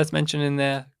I swear that's mentioned in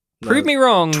there. Prove me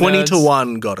wrong.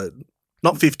 20-1 got it.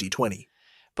 Not 50, 20.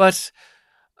 But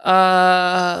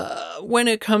when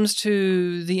it comes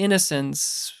to The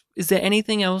Innocents, is there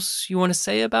anything else you want to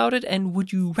say about it, and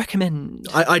would you recommend?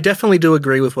 I definitely do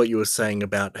agree with what you were saying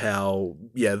about how,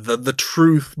 the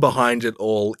truth behind it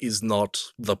all is not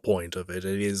the point of it.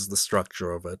 It is the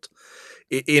structure of it.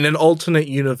 In an alternate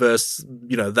universe,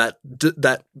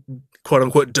 that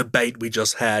quote-unquote debate we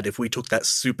just had, if we took that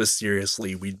super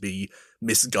seriously, we'd be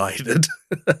misguided.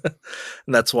 And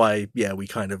that's why, we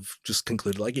kind of just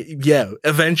concluded,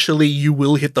 eventually you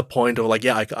will hit the point of,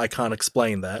 I can't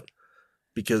explain that.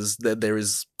 Because there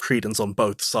is credence on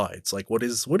both sides. Like, what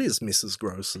is Mrs.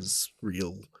 Gross's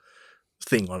real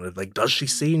thing on it? Like, does she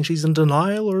see and she's in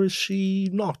denial, or is she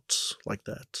not like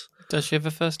that? Does she have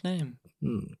a first name?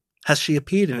 Has she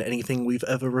appeared in anything we've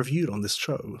ever reviewed on this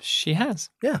show? She has.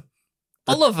 Yeah.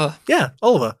 Oliver. Yeah,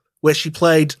 Oliver. Where she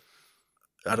played,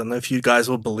 I don't know if you guys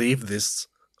will believe this,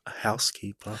 A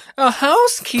housekeeper. A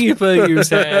housekeeper, you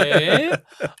say?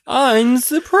 I'm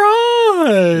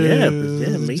surprised. Yeah,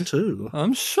 me too.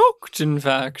 I'm shocked, in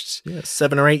fact. Yeah,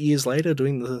 7 or 8 years later,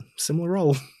 doing the similar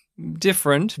role.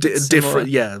 Different. but similar. Different,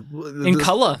 yeah. In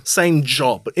colour. Same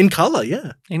job. In colour,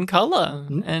 yeah. In colour.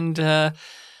 Mm. And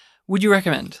would you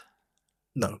recommend?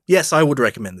 No. Yes, I would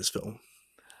recommend this film.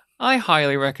 I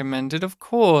highly recommend it, of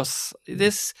course.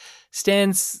 This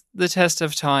stands the test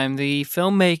of time. The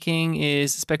filmmaking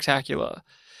is spectacular.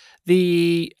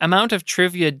 The amount of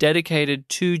trivia dedicated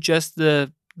to just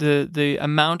the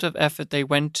amount of effort they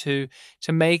went to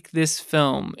make this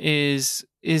film is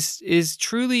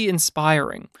truly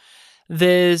inspiring.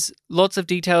 There's lots of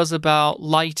details about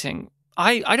lighting.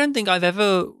 I don't think I've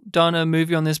ever done a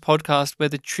movie on this podcast where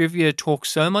the trivia talks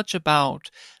so much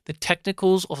about the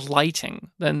technicals of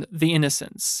lighting than The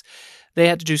Innocents. They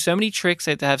had to do so many tricks.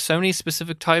 They had to have so many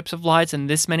specific types of lights and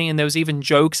this many. And there was even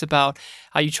jokes about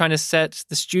how you're trying to set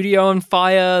the studio on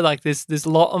fire, like this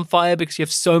lot on fire because you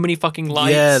have so many fucking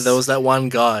lights. Yeah, there was that one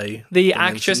guy. The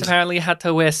actress apparently had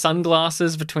to wear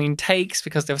sunglasses between takes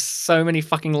because there were so many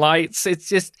fucking lights. It's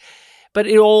just... But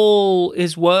it all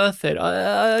is worth it.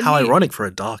 How ironic for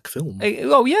a dark film.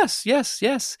 Oh, yes.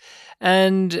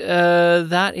 And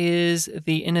that is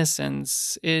The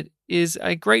Innocents. It is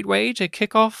a great way to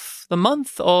kick off the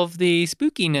month of the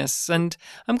spookiness. And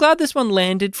I'm glad this one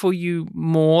landed for you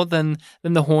more than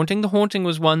The Haunting. The Haunting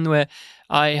was one where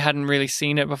I hadn't really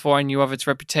seen it before. I knew of its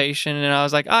reputation. And I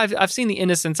was like, I've seen The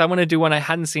Innocents. I want to do one I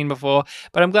hadn't seen before.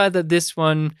 But I'm glad that this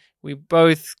one... We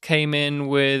both came in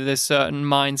with a certain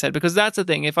mindset because that's the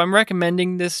thing. If I'm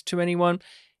recommending this to anyone,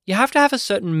 you have to have a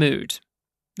certain mood.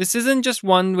 This isn't just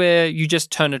one where you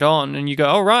just turn it on and you go,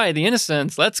 all right, The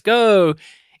Innocents, let's go.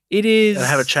 It is... And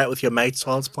have a chat with your mates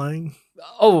while it's playing?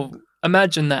 Oh,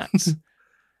 imagine that.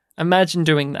 Imagine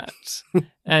doing that.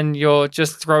 And you're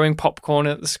just throwing popcorn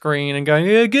at the screen and going,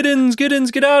 yeah, get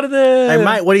out of there. Hey,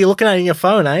 mate, what are you looking at on your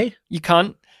phone, eh? You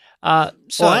can't. So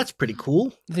that's pretty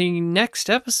cool. The next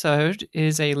episode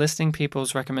is a listening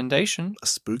people's recommendation. A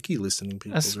spooky listening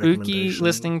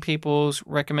people's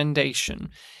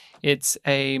recommendation. It's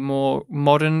a more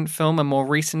modern film, a more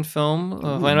recent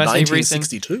film. When I say recent,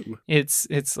 1962.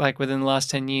 It's like within the last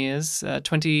 10 years.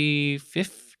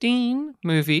 2015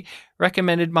 movie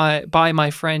recommended by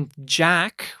my friend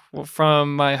Jack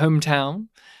from my hometown.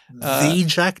 The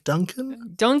Jack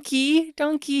Duncan? Donkey.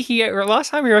 Last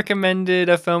time he recommended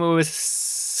a film, it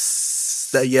was...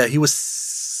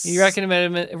 He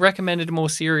recommended a more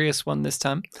serious one this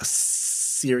time. A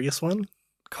serious one?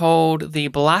 Called The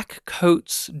Black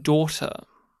Coat's Daughter.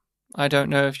 I don't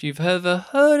know if you've ever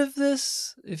heard of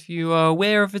this, if you are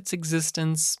aware of its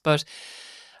existence, but...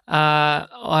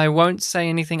 I won't say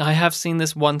anything. I have seen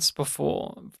this once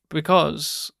before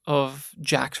because of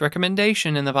Jack's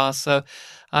recommendation in the past, so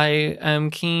I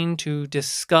am keen to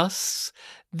discuss.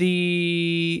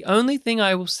 The only thing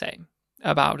I will say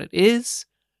about it is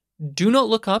do not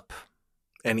look up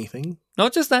anything.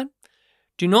 Not just that.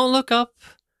 Do not look up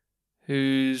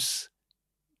who's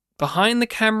behind the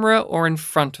camera or in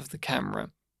front of the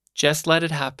camera. Just let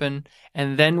it happen,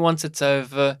 and then once it's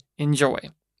over, enjoy.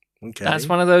 Okay. That's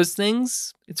one of those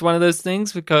things. It's one of those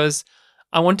things because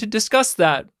I want to discuss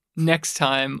that next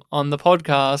time on the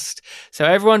podcast. So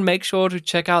everyone make sure to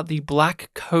check out The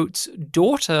Black Coat's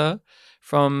Daughter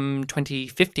from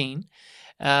 2015.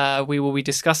 We will be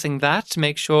discussing that.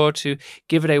 Make sure to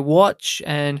give it a watch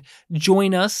and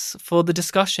join us for the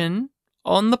discussion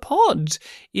on the pod.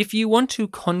 If you want to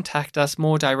contact us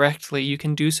more directly, you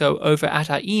can do so over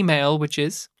at our email, which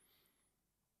is...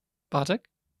 Bartek,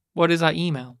 what is our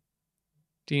email?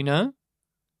 Do you know?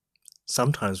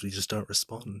 Sometimes we just don't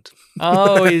respond.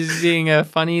 Oh, he's being a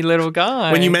funny little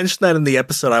guy. When you mentioned that in the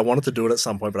episode, I wanted to do it at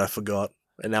some point, but I forgot.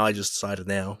 And now I just decided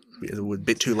now. It was a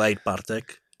bit too late,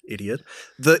 Bartek. Idiot.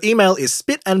 The email is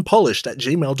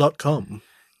spitandpolished@gmail.com.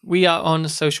 We are on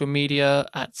social media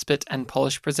at Spit and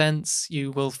Polish Presents. You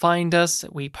will find us.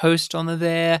 We post on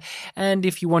there. And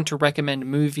if you want to recommend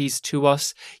movies to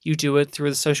us, you do it through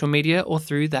the social media or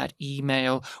through that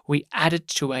email. We add it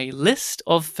to a list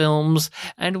of films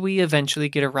and we eventually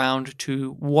get around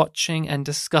to watching and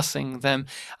discussing them.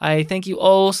 I thank you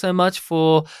all so much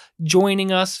for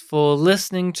joining us, for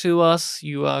listening to us.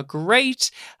 You are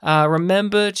great.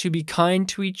 Remember to be kind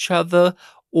to each other,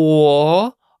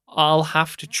 or I'll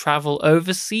have to travel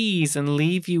overseas and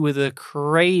leave you with a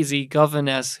crazy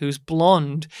governess who's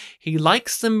blonde. He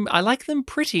likes them. I like them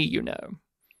pretty, you know.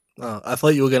 Oh, I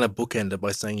thought you were going to bookend it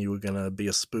by saying you were going to be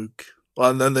a spook.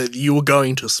 Well, then you were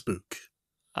going to spook.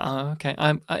 Okay.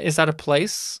 Is that a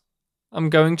place? I'm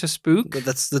going to spook. But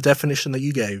that's the definition that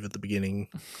you gave at the beginning.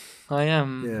 I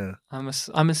am. Yeah. I'm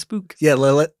a spook. Yeah,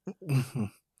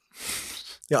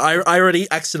 yeah, I already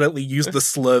accidentally used the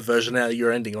slur version. Now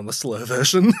you're ending on the slur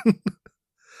version.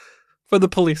 For the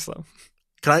police, though.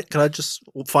 Can I just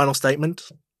final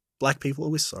statement? Black people,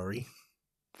 we're sorry.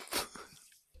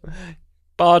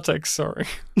 Bartek's sorry.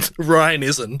 Ryan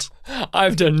isn't.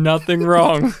 I've done nothing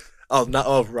wrong. Oh no!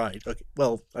 Oh right. Okay.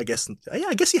 Well, I guess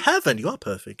you haven't. You are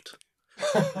perfect.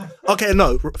 Okay,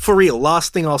 no, for real.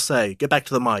 Last thing I'll say. Get back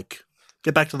to the mic.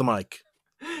 Get back to the mic.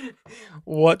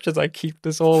 Watch as I keep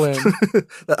this all in.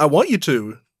 I want you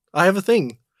to. I have a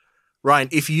thing. Ryan,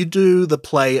 if you do the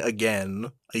play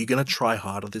again, are you going to try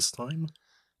harder this time?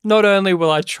 Not only will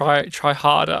I try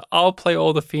harder, I'll play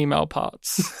all the female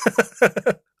parts.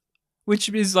 Which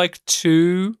is like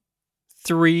 2,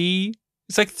 3.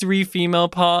 It's like 3 female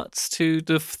parts to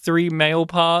the 3 male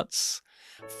parts.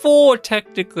 4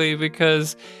 technically,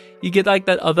 because you get like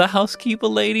that other housekeeper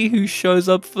lady who shows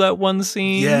up for that one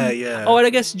scene. Yeah. Oh, and I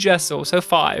guess Jessel, so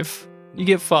 5. You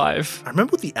get 5. I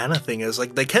remember what the Anna thing is.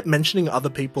 Like, they kept mentioning other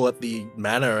people at the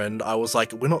manor, and I was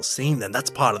like, we're not seeing them. That's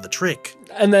part of the trick.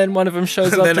 And then one of them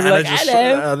shows up And then to be like,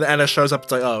 hello. Anna shows up,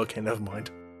 it's like, oh, okay, never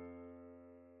mind.